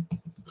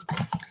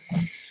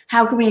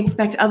 How can we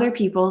expect other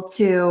people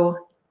to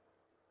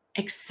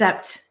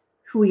accept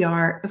who we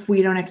are if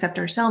we don't accept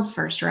ourselves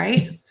first,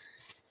 right?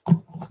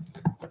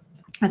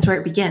 That's where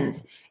it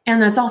begins.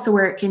 And that's also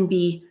where it can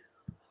be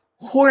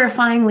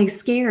horrifyingly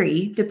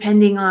scary,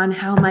 depending on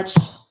how much,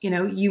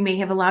 you may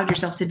have allowed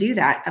yourself to do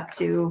that up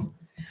to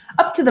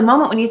the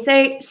moment when you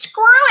say,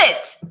 screw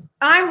it.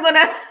 I'm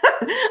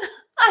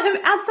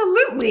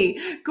absolutely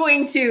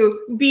going to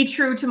be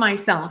true to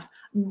myself,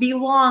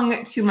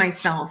 belong to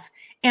myself,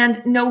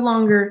 and no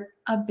longer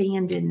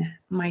abandon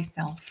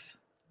myself.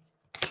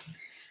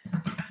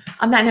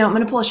 On that note, I'm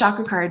going to pull a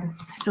chakra card.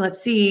 So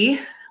let's see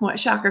what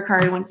chakra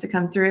card wants to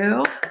come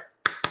through.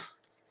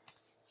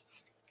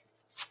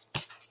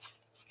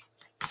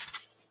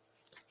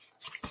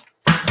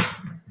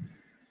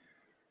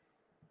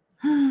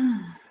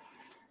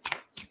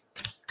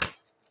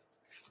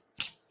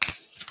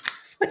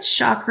 What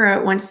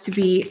chakra wants to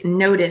be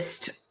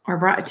noticed or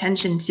brought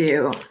attention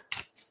to?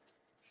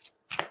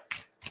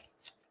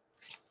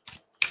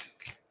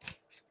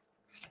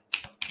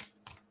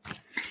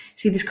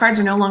 See, these cards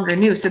are no longer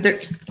new. So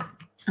they're,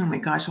 oh my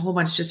gosh, a whole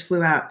bunch just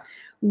flew out.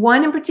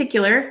 One in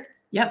particular,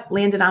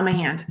 landed on my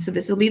hand. So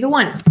this will be the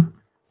one.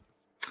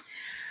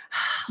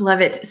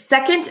 Love it.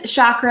 Second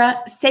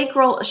chakra,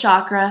 sacral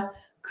chakra,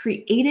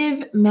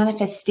 creative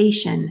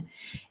manifestation.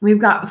 We've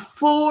got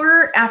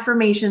 4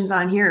 affirmations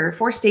on here,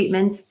 4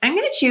 statements. I'm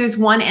going to choose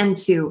 1 and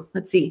 2.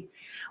 Let's see.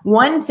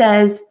 1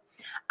 says,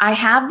 I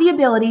have the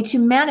ability to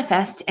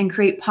manifest and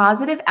create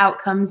positive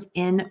outcomes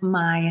in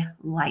my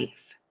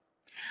life.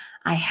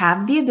 I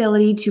have the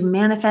ability to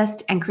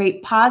manifest and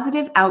create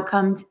positive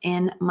outcomes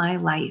in my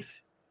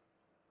life.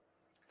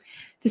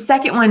 The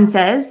second one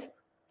says,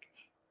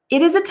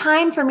 it is a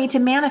time for me to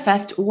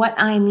manifest what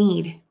I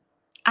need.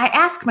 I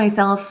ask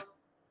myself,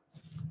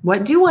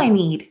 what do I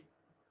need?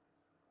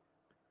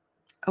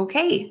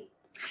 Okay.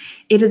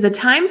 It is a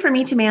time for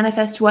me to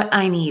manifest what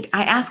I need.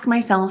 I ask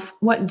myself,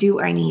 what do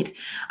I need?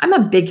 I'm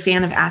a big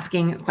fan of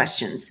asking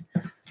questions.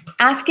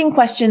 Asking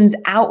questions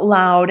out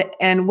loud,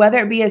 and whether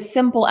it be as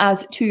simple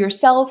as to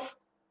yourself,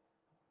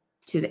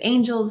 to the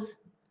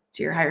angels,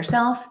 to your higher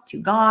self, to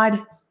God,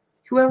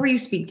 whoever you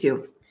speak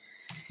to.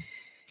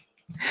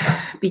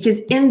 Because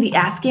in the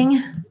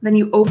asking, then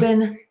you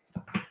open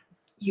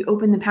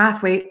the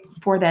pathway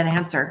for that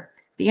answer.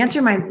 The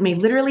answer may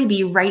literally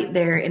be right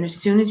there. And as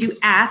soon as you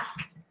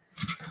ask,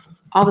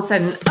 all of a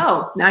sudden,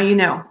 oh, now you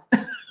know.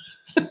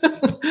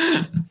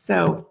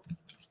 So,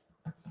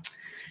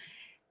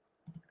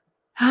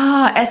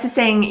 S is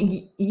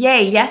saying,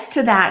 yay, yes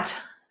to that.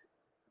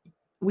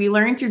 We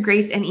learn through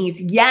grace and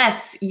ease.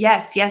 Yes,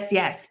 yes, yes,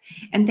 yes.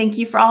 And thank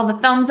you for all the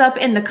thumbs up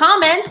in the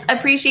comments.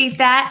 Appreciate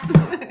that.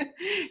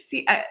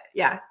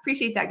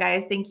 Appreciate that,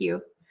 guys. Thank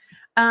you.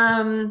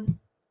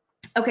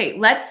 Okay,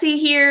 let's see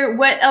here.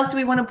 What else do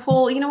we want to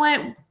pull? You know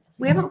what?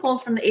 We haven't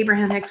pulled from the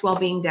Abraham Hicks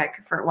Wellbeing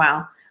deck for a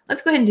while.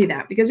 Let's go ahead and do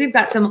that because we've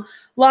got some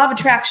law of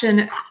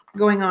attraction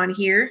going on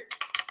here.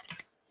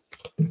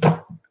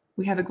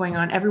 We have it going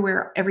on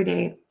everywhere, every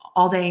day,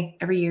 all day,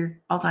 every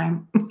year, all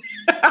time.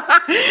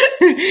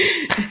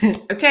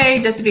 Okay,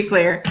 just to be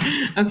clear.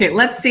 Okay,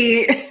 let's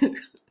see.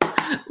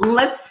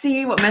 Let's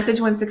see what message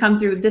wants to come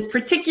through this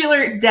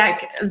particular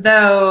deck,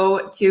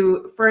 though,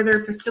 to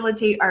further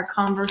facilitate our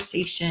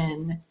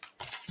conversation.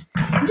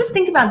 And just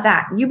think about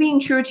that. You being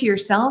true to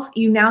yourself,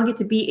 you now get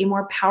to be a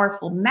more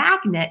powerful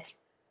magnet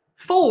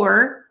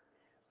for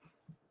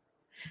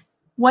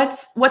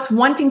what's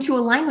wanting to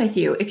align with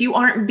you. If you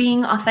aren't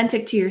being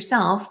authentic to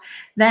yourself,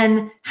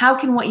 then how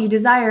can what you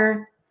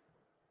desire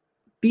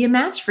be a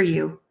match for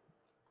you?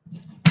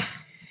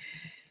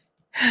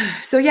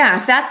 So yeah,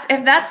 if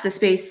that's the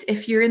space,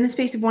 if you're in the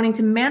space of wanting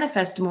to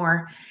manifest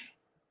more,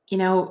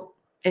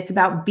 it's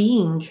about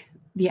being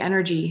the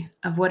energy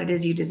of what it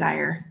is you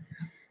desire.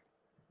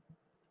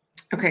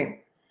 Okay.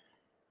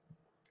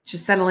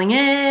 Just settling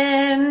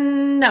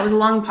in. That was a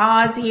long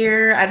pause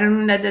here. I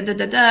don't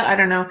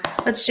know.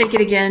 Let's shake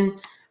it again.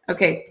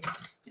 Okay.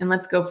 And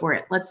let's go for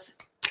it. Let's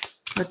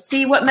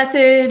see what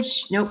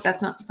message. Nope,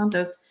 that's not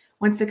those.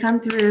 Wants to come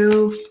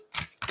through.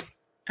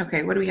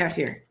 Okay, what do we have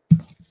here?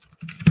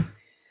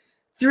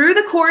 Through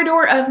the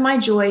corridor of my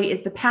joy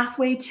is the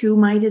pathway to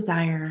my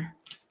desire.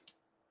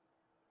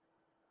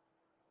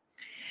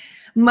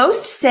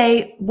 Most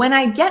say, when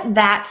I get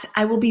that,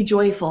 I will be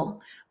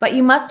joyful. But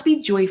you must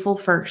be joyful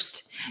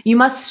first. You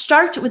must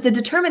start with the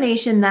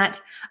determination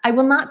that I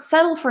will not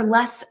settle for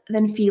less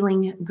than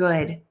feeling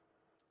good.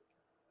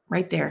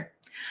 Right there.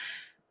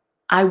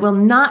 I will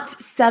not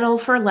settle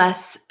for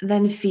less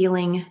than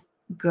feeling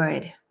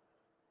good.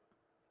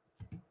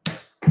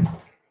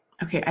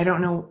 Okay, I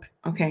don't know.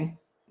 Okay,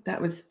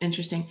 that was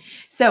interesting.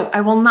 So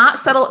I will not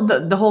settle.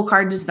 The whole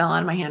card just fell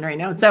out of my hand right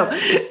now. So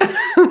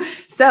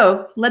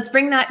let's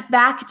bring that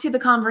back to the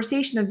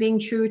conversation of being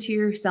true to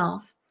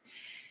yourself.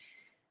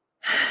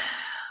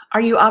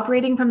 Are you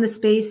operating from the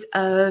space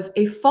of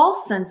a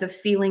false sense of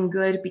feeling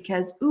good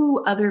because,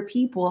 other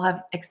people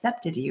have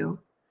accepted you?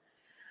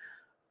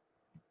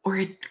 Or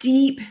a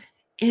deep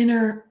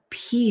inner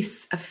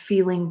peace of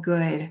feeling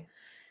good?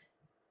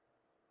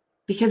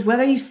 Because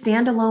whether you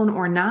stand alone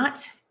or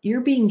not,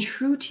 you're being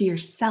true to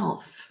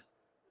yourself.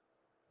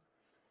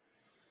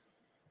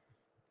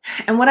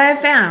 And what I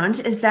have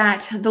found is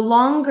that the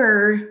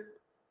longer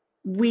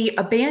we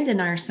abandon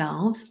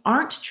ourselves,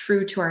 aren't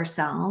true to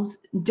ourselves,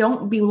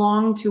 don't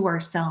belong to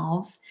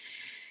ourselves,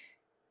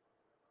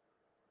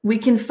 we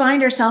can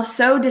find ourselves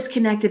so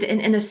disconnected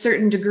and in a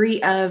certain degree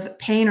of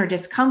pain or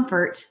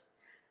discomfort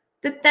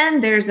that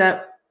then there's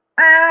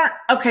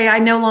okay, I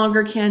no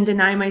longer can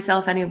deny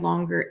myself any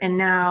longer. And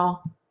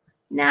now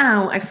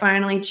I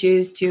finally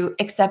choose to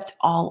accept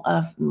all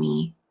of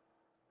me.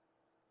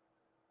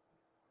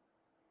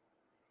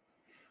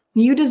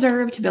 You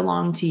deserve to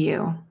belong to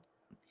you.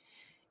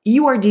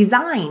 You are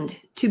designed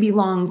to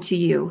belong to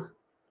you.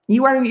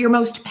 You are your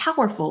most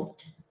powerful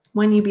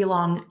when you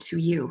belong to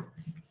you.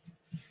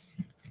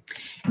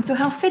 And so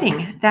how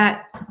fitting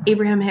that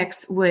Abraham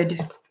Hicks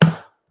would,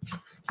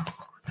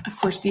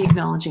 of course, be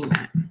acknowledging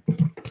that.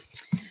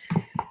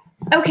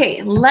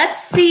 Okay,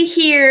 let's see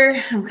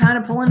here. I'm kind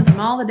of pulling from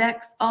all the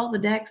decks.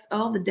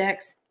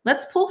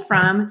 Let's pull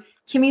from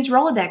Kimmy's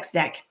Rolodex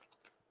deck.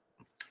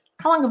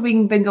 How long have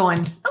we been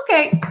going?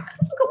 Okay,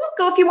 we'll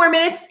go a few more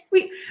minutes.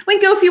 We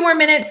can go a few more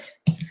minutes.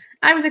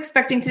 I was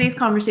expecting today's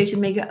conversation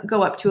may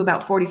go up to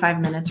about 45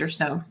 minutes or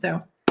so.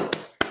 So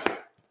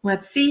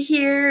let's see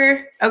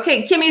here.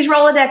 Okay, Kimmy's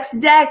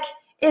Rolodex deck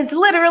is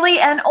literally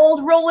an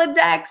old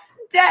Rolodex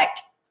deck.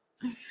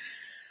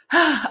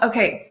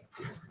 Okay,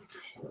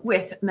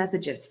 with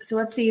messages. So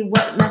let's see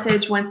what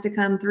message wants to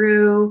come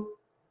through.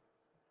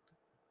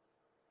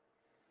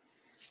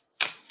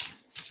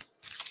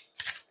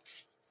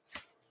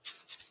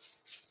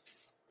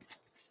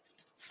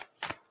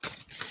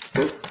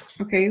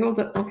 Okay, hold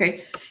up.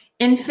 Okay.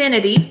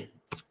 Infinity.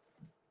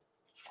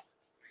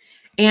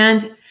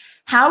 And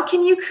how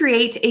can you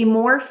create a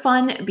more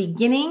fun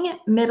beginning,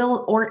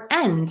 middle, or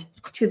end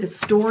to the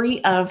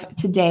story of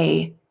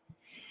today?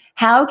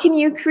 How can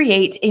you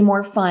create a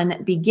more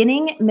fun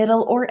beginning,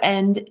 middle, or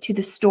end to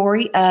the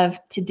story of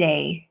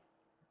today?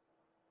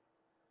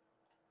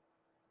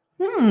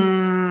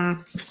 Does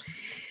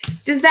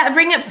that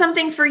bring up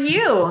something for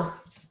you?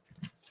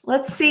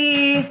 Let's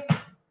see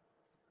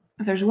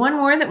if there's one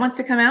more that wants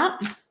to come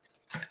out.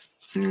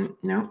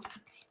 No.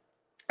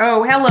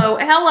 Oh,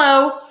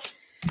 hello.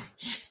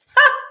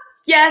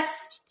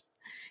 Yes.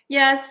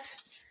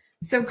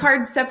 So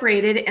cards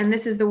separated, and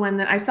this is the one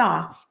that I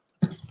saw.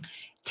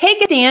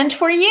 Take a stand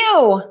for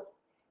you.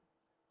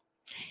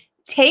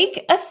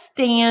 Take a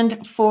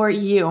stand for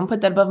you. I'm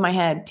put that above my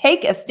head.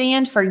 Take a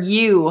stand for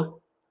you.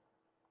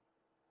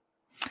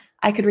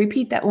 I could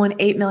repeat that one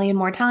 8 million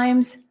more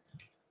times.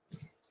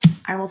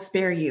 I will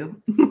spare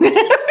you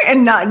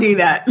and not do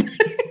that.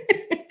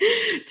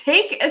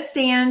 Take a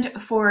stand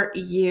for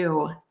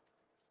you.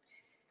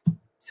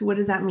 So what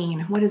does that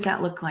mean? What does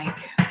that look like?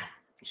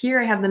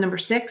 Here I have the number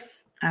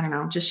 6. I don't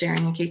know, just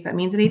sharing in case that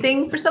means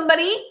anything for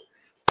somebody.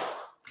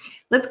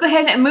 Let's go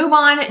ahead and move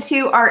on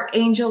to our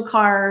angel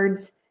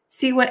cards.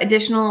 See what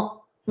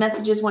additional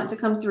messages want to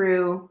come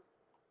through.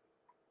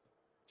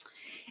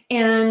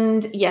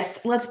 And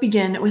yes, let's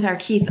begin with our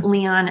Keith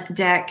Leon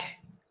deck,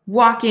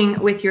 Walking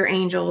with Your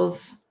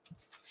Angels.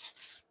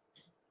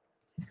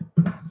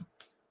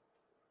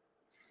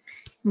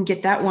 You can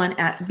get that one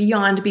at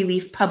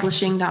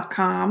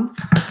beyondbeliefpublishing.com.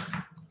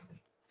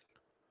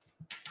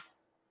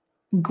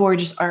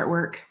 Gorgeous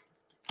artwork.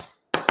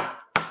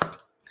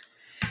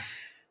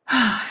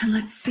 And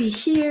let's see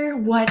here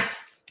what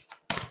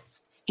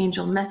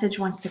angel message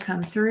wants to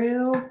come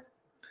through.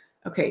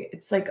 Okay,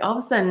 it's like all of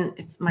a sudden,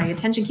 my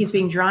attention keeps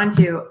being drawn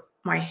to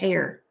my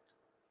hair.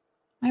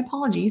 My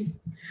apologies.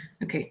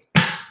 Okay.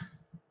 And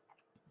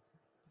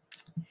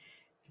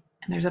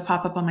there's a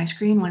pop-up on my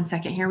screen. 1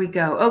 second. Here we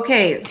go.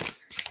 Okay.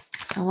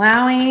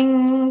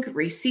 Allowing,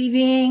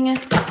 receiving.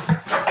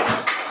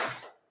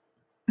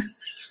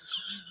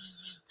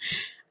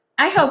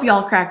 I hope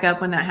y'all crack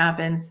up when that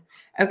happens.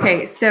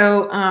 Okay,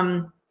 so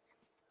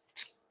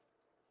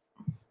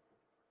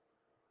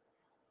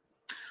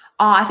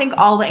I think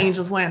all the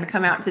angels wanted to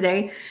come out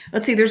today.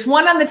 Let's see. There's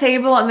one on the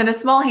table and then a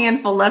small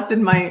handful left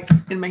in my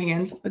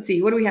hands. Let's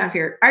see. What do we have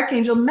here?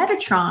 Archangel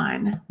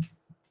Metatron.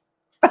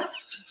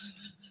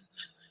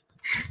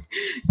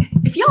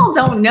 If y'all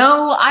don't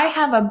know, I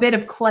have a bit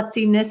of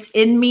klutziness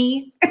in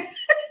me.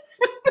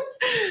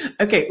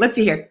 Okay, let's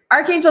see here.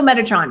 Archangel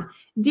Metatron.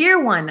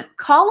 Dear one,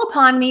 call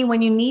upon me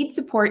when you need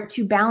support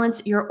to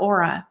balance your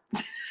aura.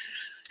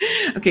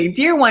 Okay,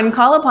 dear one,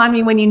 call upon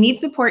me when you need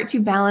support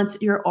to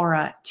balance your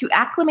aura, to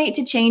acclimate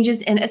to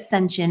changes in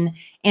ascension,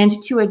 and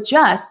to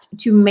adjust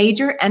to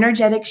major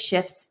energetic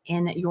shifts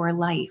in your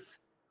life.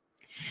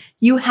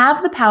 You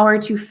have the power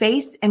to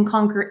face and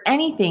conquer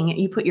anything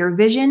you put your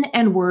vision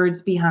and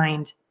words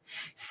behind.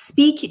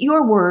 Speak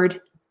your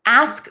word,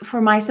 ask for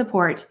my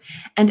support,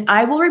 and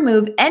I will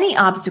remove any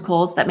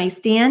obstacles that may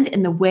stand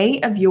in the way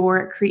of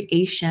your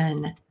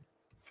creation.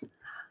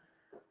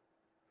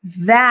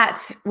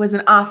 That was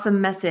an awesome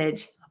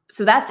message.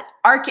 So that's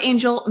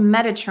Archangel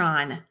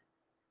Metatron.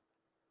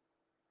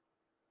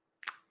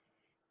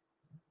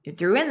 It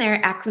threw in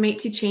there, acclimate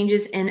to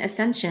changes in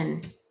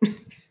ascension.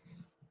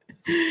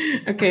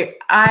 Okay,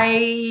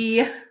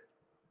 I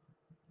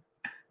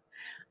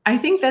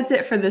think that's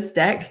it for this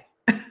deck.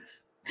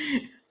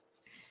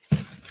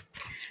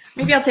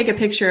 Maybe I'll take a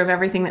picture of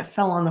everything that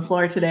fell on the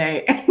floor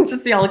today,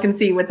 just so y'all can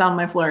see what's on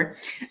my floor.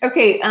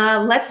 Okay,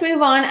 let's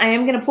move on. I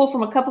am going to pull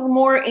from a couple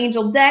more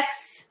angel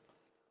decks.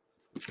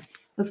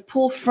 Let's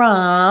pull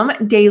from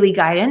Daily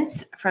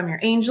Guidance from your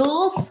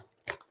angels.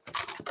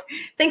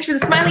 Thanks for the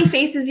smiley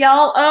faces,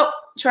 y'all. Oh,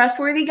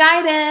 trustworthy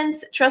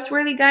guidance.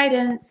 Trustworthy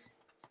guidance.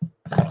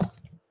 I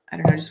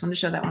don't know. Just wanted to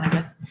show that one, I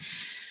guess.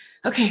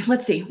 Okay,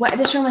 let's see. What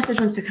additional message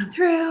wants to come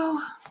through?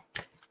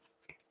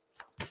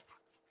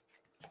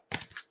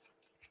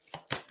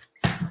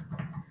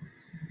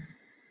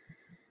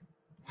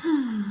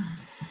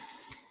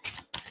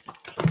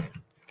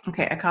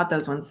 Okay, I caught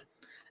those ones.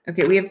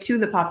 Okay, we have two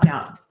that popped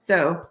out.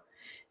 So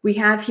we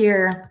have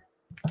here,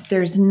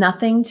 there's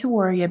nothing to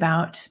worry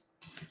about.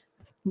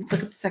 Let's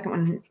look at the second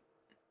one.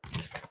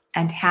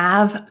 And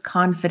have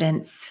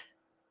confidence.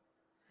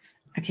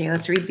 Okay,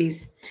 let's read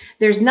these.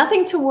 There's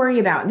nothing to worry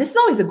about. This is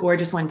always a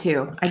gorgeous one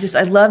too.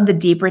 I love the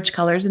deep, rich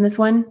colors in this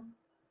one.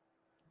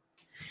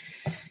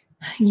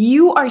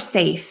 You are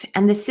safe,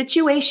 and the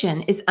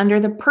situation is under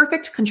the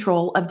perfect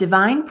control of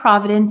divine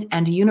providence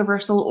and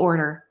universal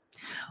order.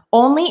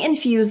 Only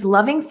infuse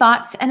loving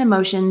thoughts and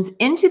emotions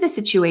into the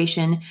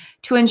situation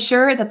to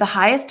ensure that the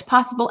highest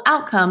possible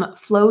outcome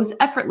flows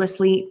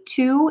effortlessly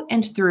to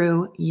and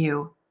through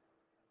you.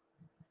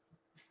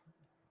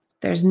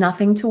 There's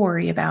nothing to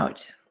worry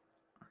about.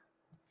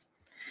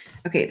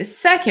 Okay, the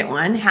second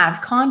one,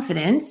 have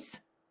confidence.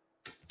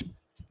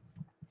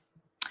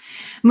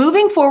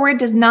 Moving forward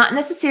does not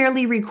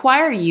necessarily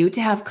require you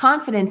to have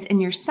confidence in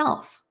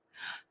yourself.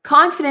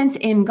 Confidence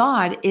in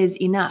God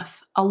is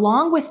enough,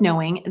 along with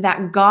knowing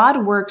that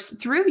God works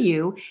through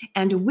you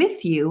and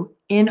with you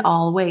in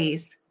all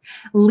ways.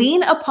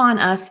 Lean upon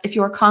us if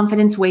your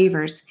confidence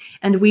wavers,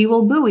 and we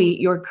will buoy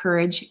your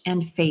courage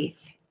and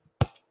faith.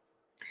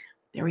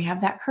 There we have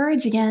that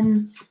courage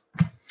again.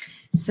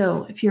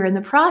 So if you're in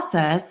the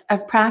process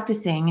of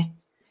practicing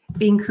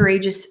being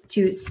courageous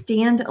to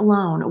stand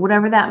alone,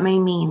 whatever that may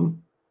mean,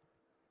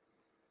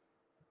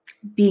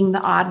 being the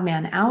odd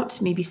man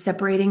out, maybe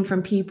separating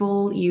from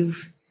people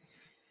you've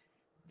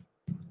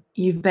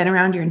been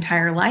around your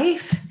entire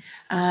life.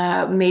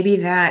 Maybe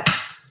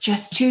that's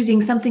just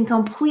choosing something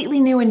completely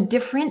new and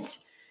different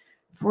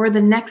for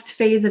the next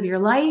phase of your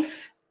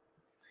life.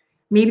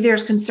 Maybe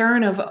there's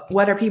concern of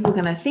what are people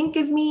going to think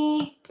of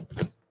me?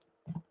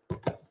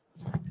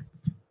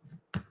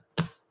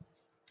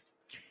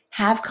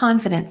 Have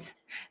confidence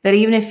that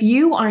even if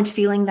you aren't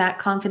feeling that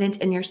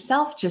confident in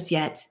yourself just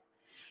yet,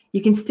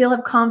 you can still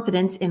have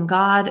confidence in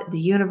God, the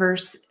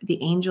universe, the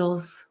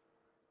angels.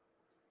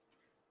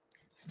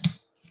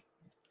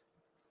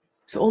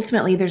 So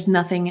ultimately, there's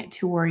nothing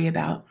to worry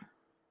about.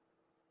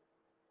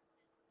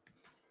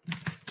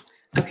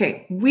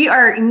 Okay, we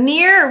are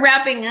near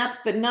wrapping up,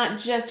 but not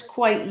just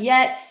quite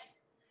yet.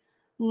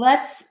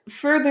 Let's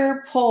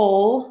further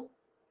pull.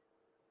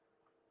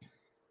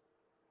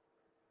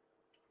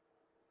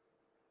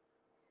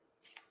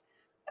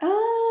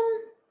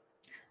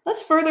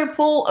 Let's further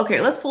pull.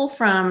 Okay, let's pull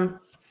from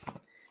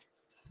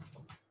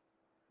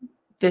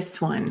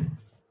this one.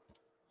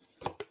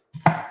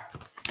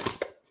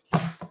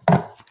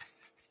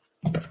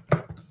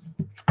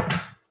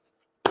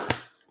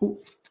 Ooh.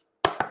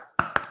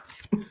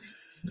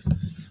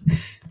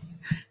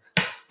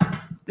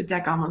 The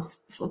deck almost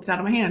slipped out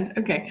of my hand.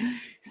 Okay,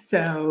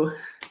 so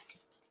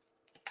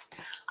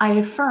I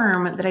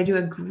affirm that I do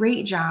a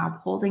great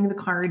job holding the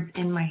cards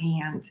in my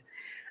hand.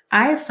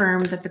 I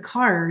affirm that the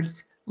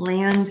cards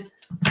land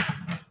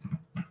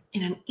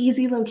in an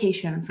easy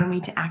location for me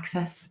to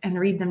access and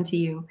read them to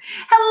you.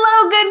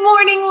 Hello, good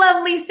morning,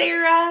 lovely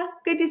Sarah.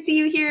 Good to see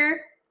you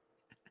here.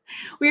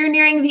 We are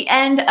nearing the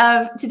end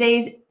of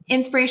today's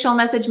Inspirational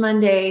Message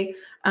Monday.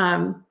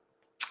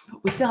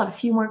 We still have a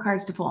few more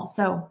cards to pull.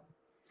 So,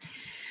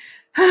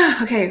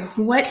 okay,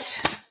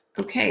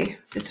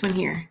 this one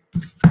here.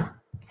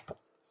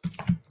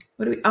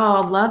 What do we,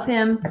 oh, love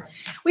him.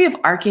 We have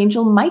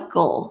Archangel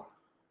Michael.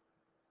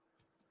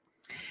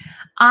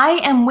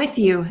 I am with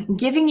you,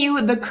 giving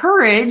you the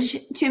courage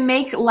to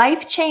make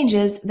life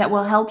changes that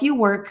will help you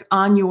work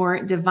on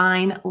your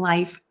divine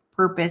life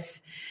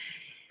purpose.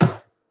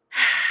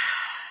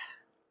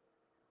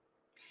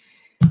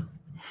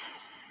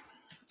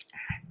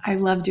 I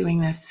love doing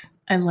this.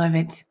 I love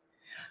it.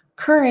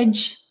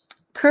 Courage,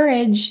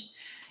 courage.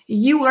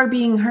 You are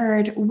being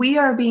heard. We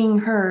are being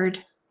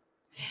heard.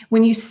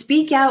 When you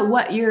speak out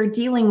what you're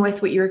dealing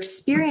with, what you're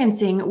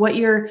experiencing, what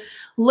you're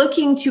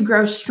looking to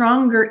grow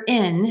stronger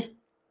in,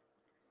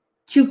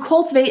 to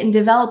cultivate and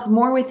develop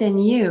more within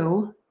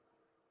you,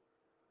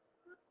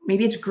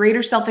 maybe it's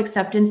greater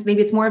self-acceptance,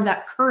 maybe it's more of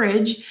that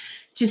courage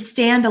to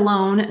stand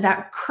alone,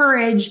 that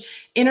courage,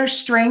 inner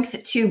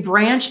strength to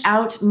branch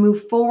out,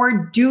 move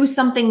forward, do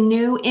something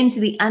new into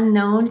the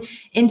unknown,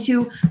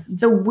 into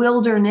the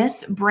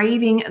wilderness,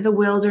 braving the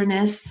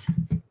wilderness.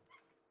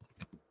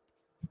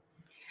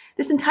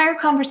 This entire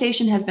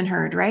conversation has been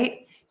heard,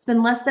 right? It's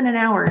been less than an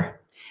hour.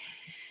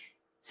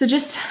 So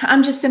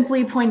I'm just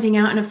simply pointing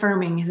out and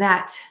affirming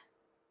that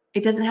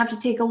it doesn't have to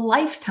take a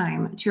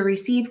lifetime to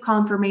receive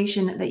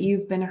confirmation that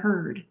you've been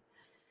heard.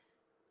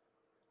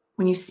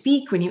 When you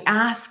speak, when you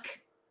ask,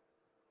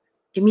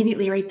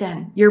 immediately right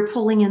then, you're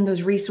pulling in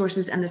those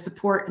resources and the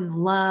support and the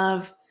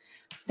love,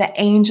 the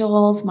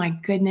angels, my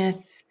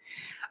goodness.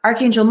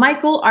 Archangel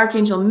Michael,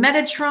 Archangel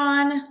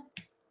Metatron,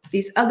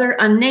 these other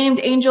unnamed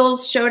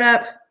angels showed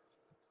up.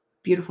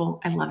 Beautiful.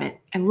 I love it.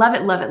 I love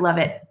it, love it, love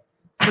it.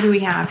 What do we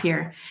have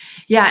here?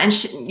 Yeah, and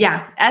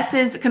S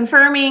is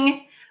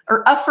confirming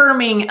or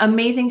affirming.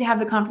 Amazing to have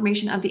the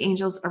confirmation of the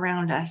angels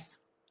around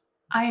us.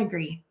 I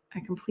agree. I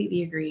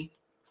completely agree.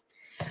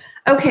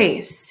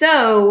 Okay,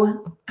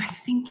 so I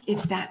think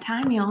it's that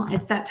time, y'all.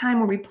 It's that time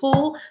where we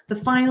pull the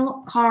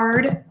final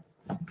card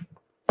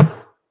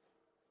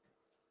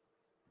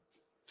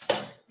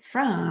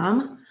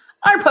from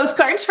our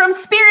postcards from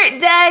Spirit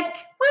deck.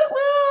 Woo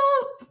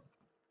woo.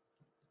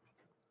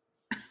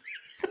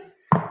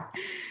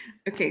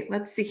 Okay,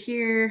 let's see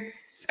here.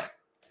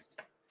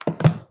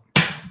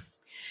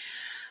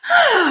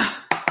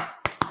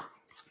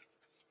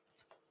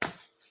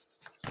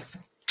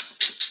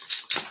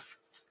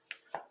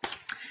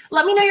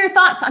 Let me know your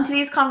thoughts on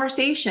today's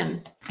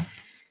conversation.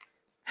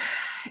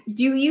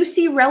 Do you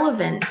see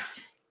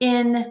relevance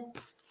in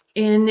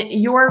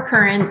your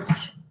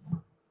current,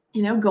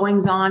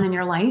 goings on in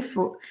your life?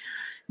 Or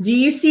do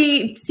you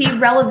see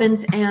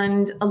relevance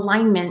and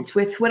alignment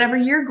with whatever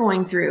you're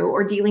going through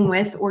or dealing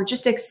with or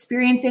just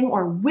experiencing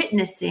or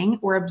witnessing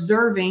or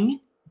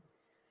observing?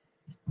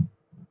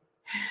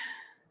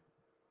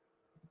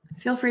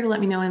 Feel free to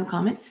let me know in the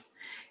comments.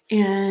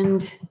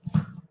 And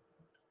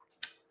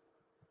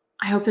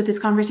I hope that this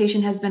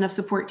conversation has been of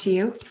support to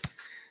you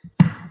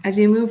as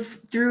you move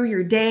through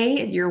your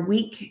day, your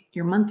week,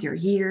 your month, your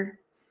year.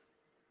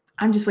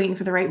 I'm just waiting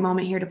for the right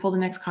moment here to pull the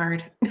next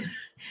card.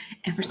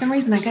 And for some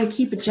reason, I got to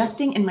keep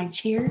adjusting in my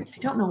chair. I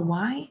don't know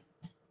why.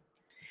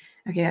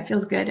 Okay, that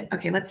feels good.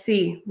 Okay, let's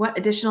see what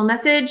additional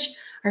message,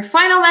 our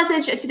final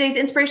message at today's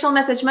Inspirational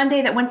Message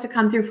Monday that wants to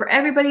come through for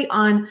everybody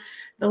on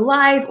the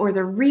live or the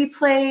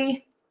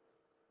replay.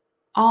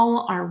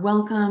 All are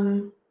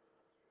welcome.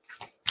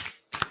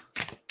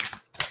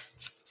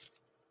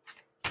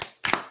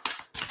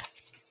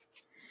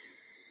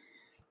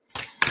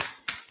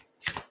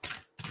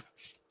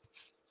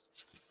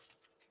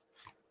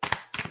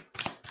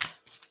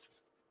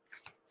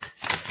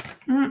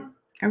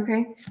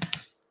 Okay.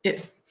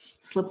 It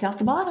slipped out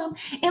the bottom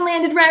and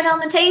landed right on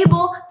the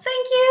table.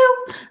 Thank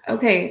you.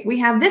 Okay. We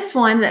have this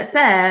one that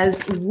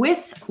says,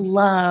 with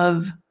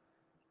love.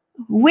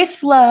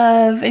 With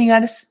love. And you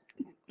got a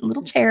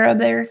little cherub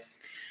there.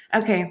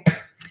 Okay.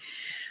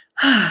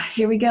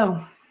 Here we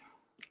go.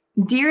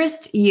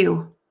 Dearest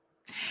you,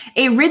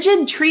 a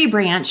rigid tree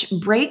branch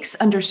breaks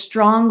under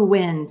strong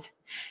winds.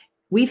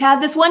 We've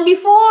had this one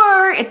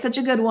before. It's such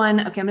a good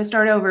one. Okay. I'm going to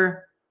start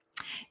over.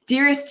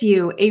 Dearest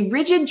you, a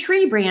rigid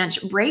tree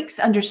branch breaks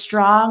under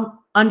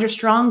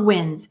strong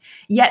winds,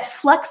 yet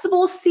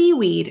flexible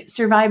seaweed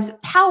survives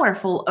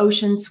powerful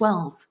ocean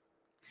swells.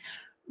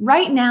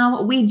 Right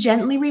now, we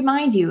gently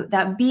remind you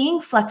that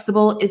being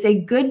flexible is a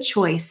good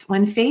choice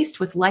when faced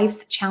with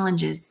life's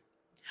challenges.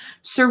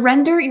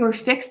 Surrender your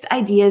fixed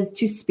ideas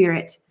to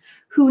Spirit,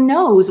 who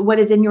knows what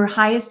is in your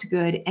highest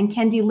good and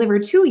can deliver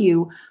to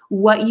you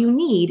what you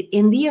need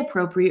in the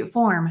appropriate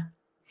form.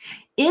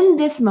 In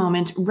this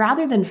moment,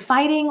 rather than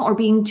fighting or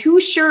being too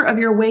sure of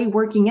your way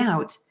working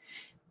out,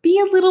 be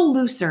a little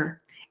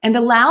looser and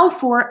allow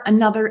for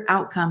another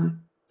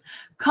outcome.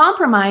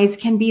 Compromise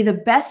can be the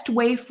best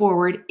way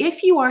forward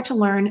if you are to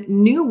learn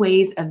new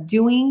ways of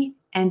doing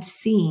and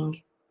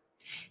seeing.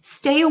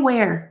 Stay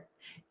aware,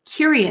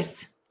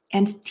 curious,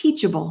 and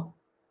teachable.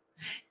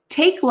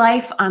 Take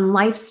life on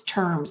life's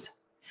terms.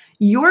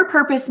 Your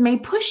purpose may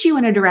push you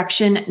in a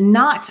direction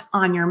not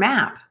on your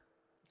map.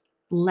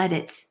 Let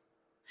it.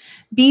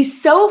 Be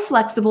so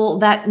flexible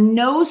that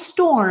no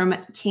storm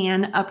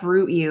can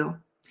uproot you.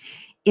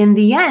 In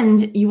the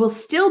end, you will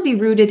still be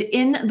rooted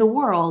in the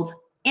world,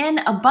 in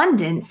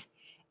abundance,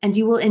 and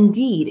you will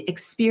indeed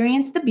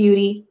experience the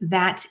beauty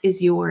that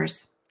is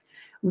yours.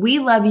 We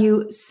love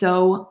you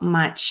so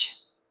much.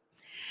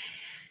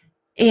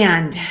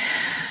 And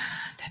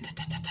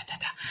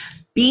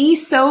be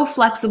so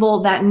flexible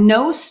that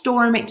no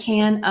storm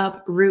can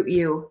uproot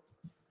you.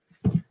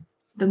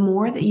 The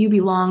more that you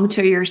belong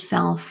to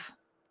yourself,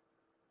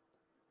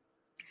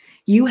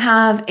 you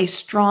have a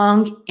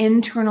strong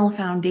internal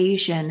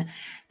foundation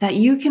that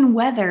you can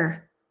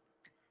weather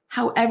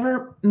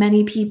however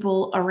many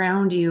people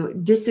around you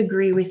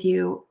disagree with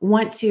you,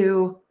 want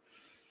to,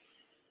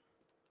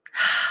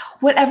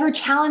 whatever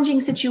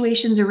challenging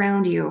situations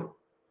around you.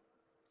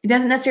 It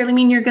doesn't necessarily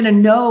mean you're going to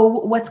know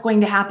what's going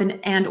to happen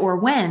and or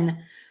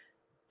when,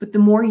 but the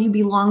more you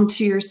belong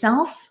to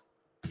yourself,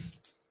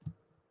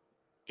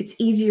 it's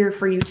easier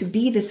for you to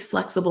be this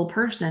flexible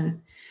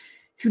person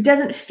who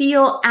doesn't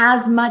feel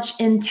as much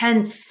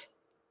intense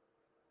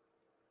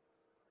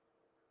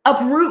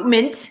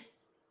uprootment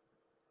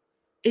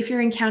if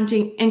you're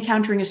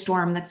encountering a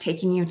storm that's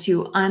taking you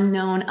to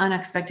unknown,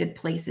 unexpected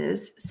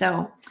places.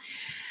 So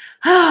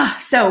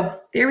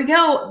there we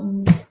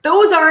go.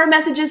 Those are our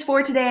messages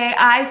for today.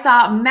 I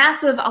saw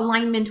massive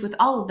alignment with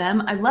all of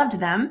them. I loved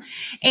them.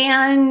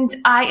 And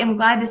I am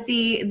glad to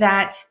see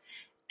that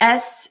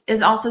S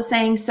is also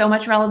saying so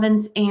much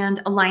relevance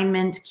and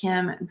alignment.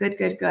 Kim, good.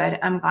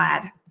 I'm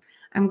glad.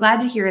 I'm glad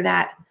to hear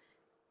that.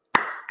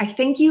 I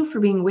thank you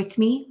for being with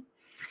me.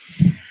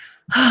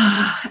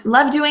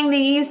 Love doing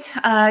these.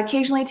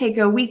 Occasionally take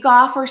a week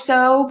off or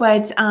so,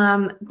 but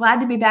glad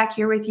to be back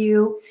here with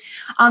you.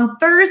 On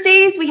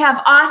Thursdays, we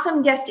have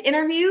awesome guest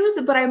interviews,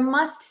 but I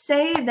must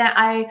say that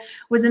I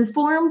was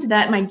informed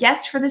that my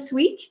guest for this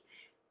week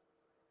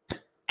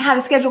had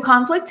a schedule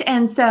conflict,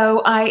 and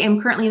so I am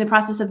currently in the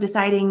process of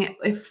deciding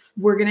if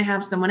we're going to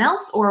have someone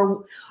else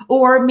or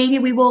maybe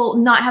we will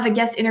not have a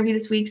guest interview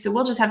this week, so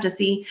we'll just have to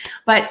see.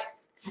 But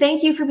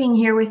thank you for being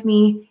here with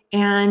me,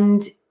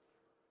 and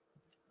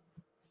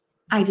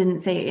I didn't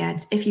say it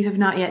yet. If you have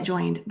not yet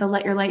joined the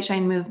Let Your Light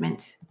Shine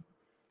movement,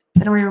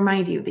 then I want to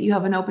remind you that you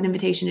have an open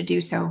invitation to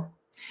do so.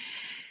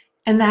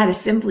 And that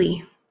is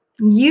simply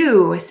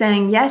you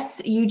saying,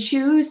 yes, you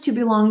choose to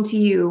belong to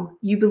you.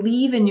 You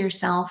believe in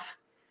yourself.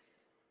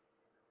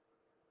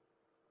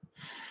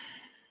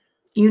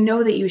 You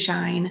know that you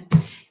shine.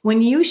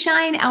 When you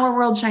shine, our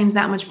world shines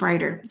that much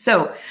brighter.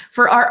 So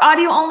for our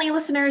audio only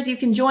listeners, you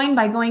can join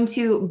by going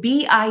to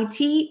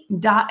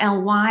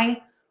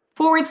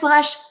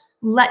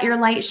bit.ly/Let Your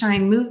Light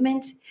Shine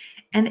movement.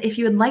 And if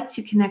you would like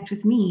to connect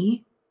with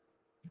me,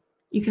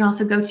 you can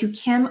also go to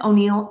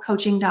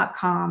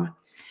KimO'NeillCoaching.com.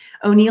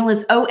 O'Neill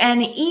is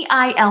O'Neill.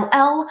 I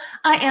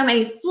am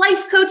a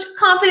life coach,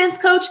 confidence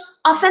coach,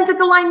 authentic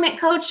alignment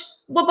coach,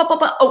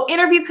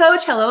 interview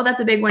coach. Hello, that's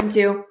a big one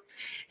too.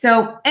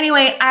 So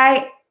anyway,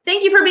 I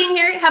thank you for being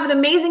here. Have an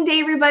amazing day,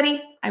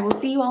 everybody. I will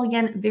see you all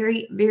again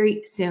very,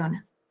 very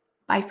soon.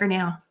 Bye for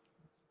now.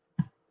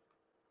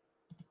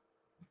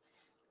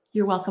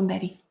 You're welcome,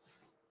 Betty.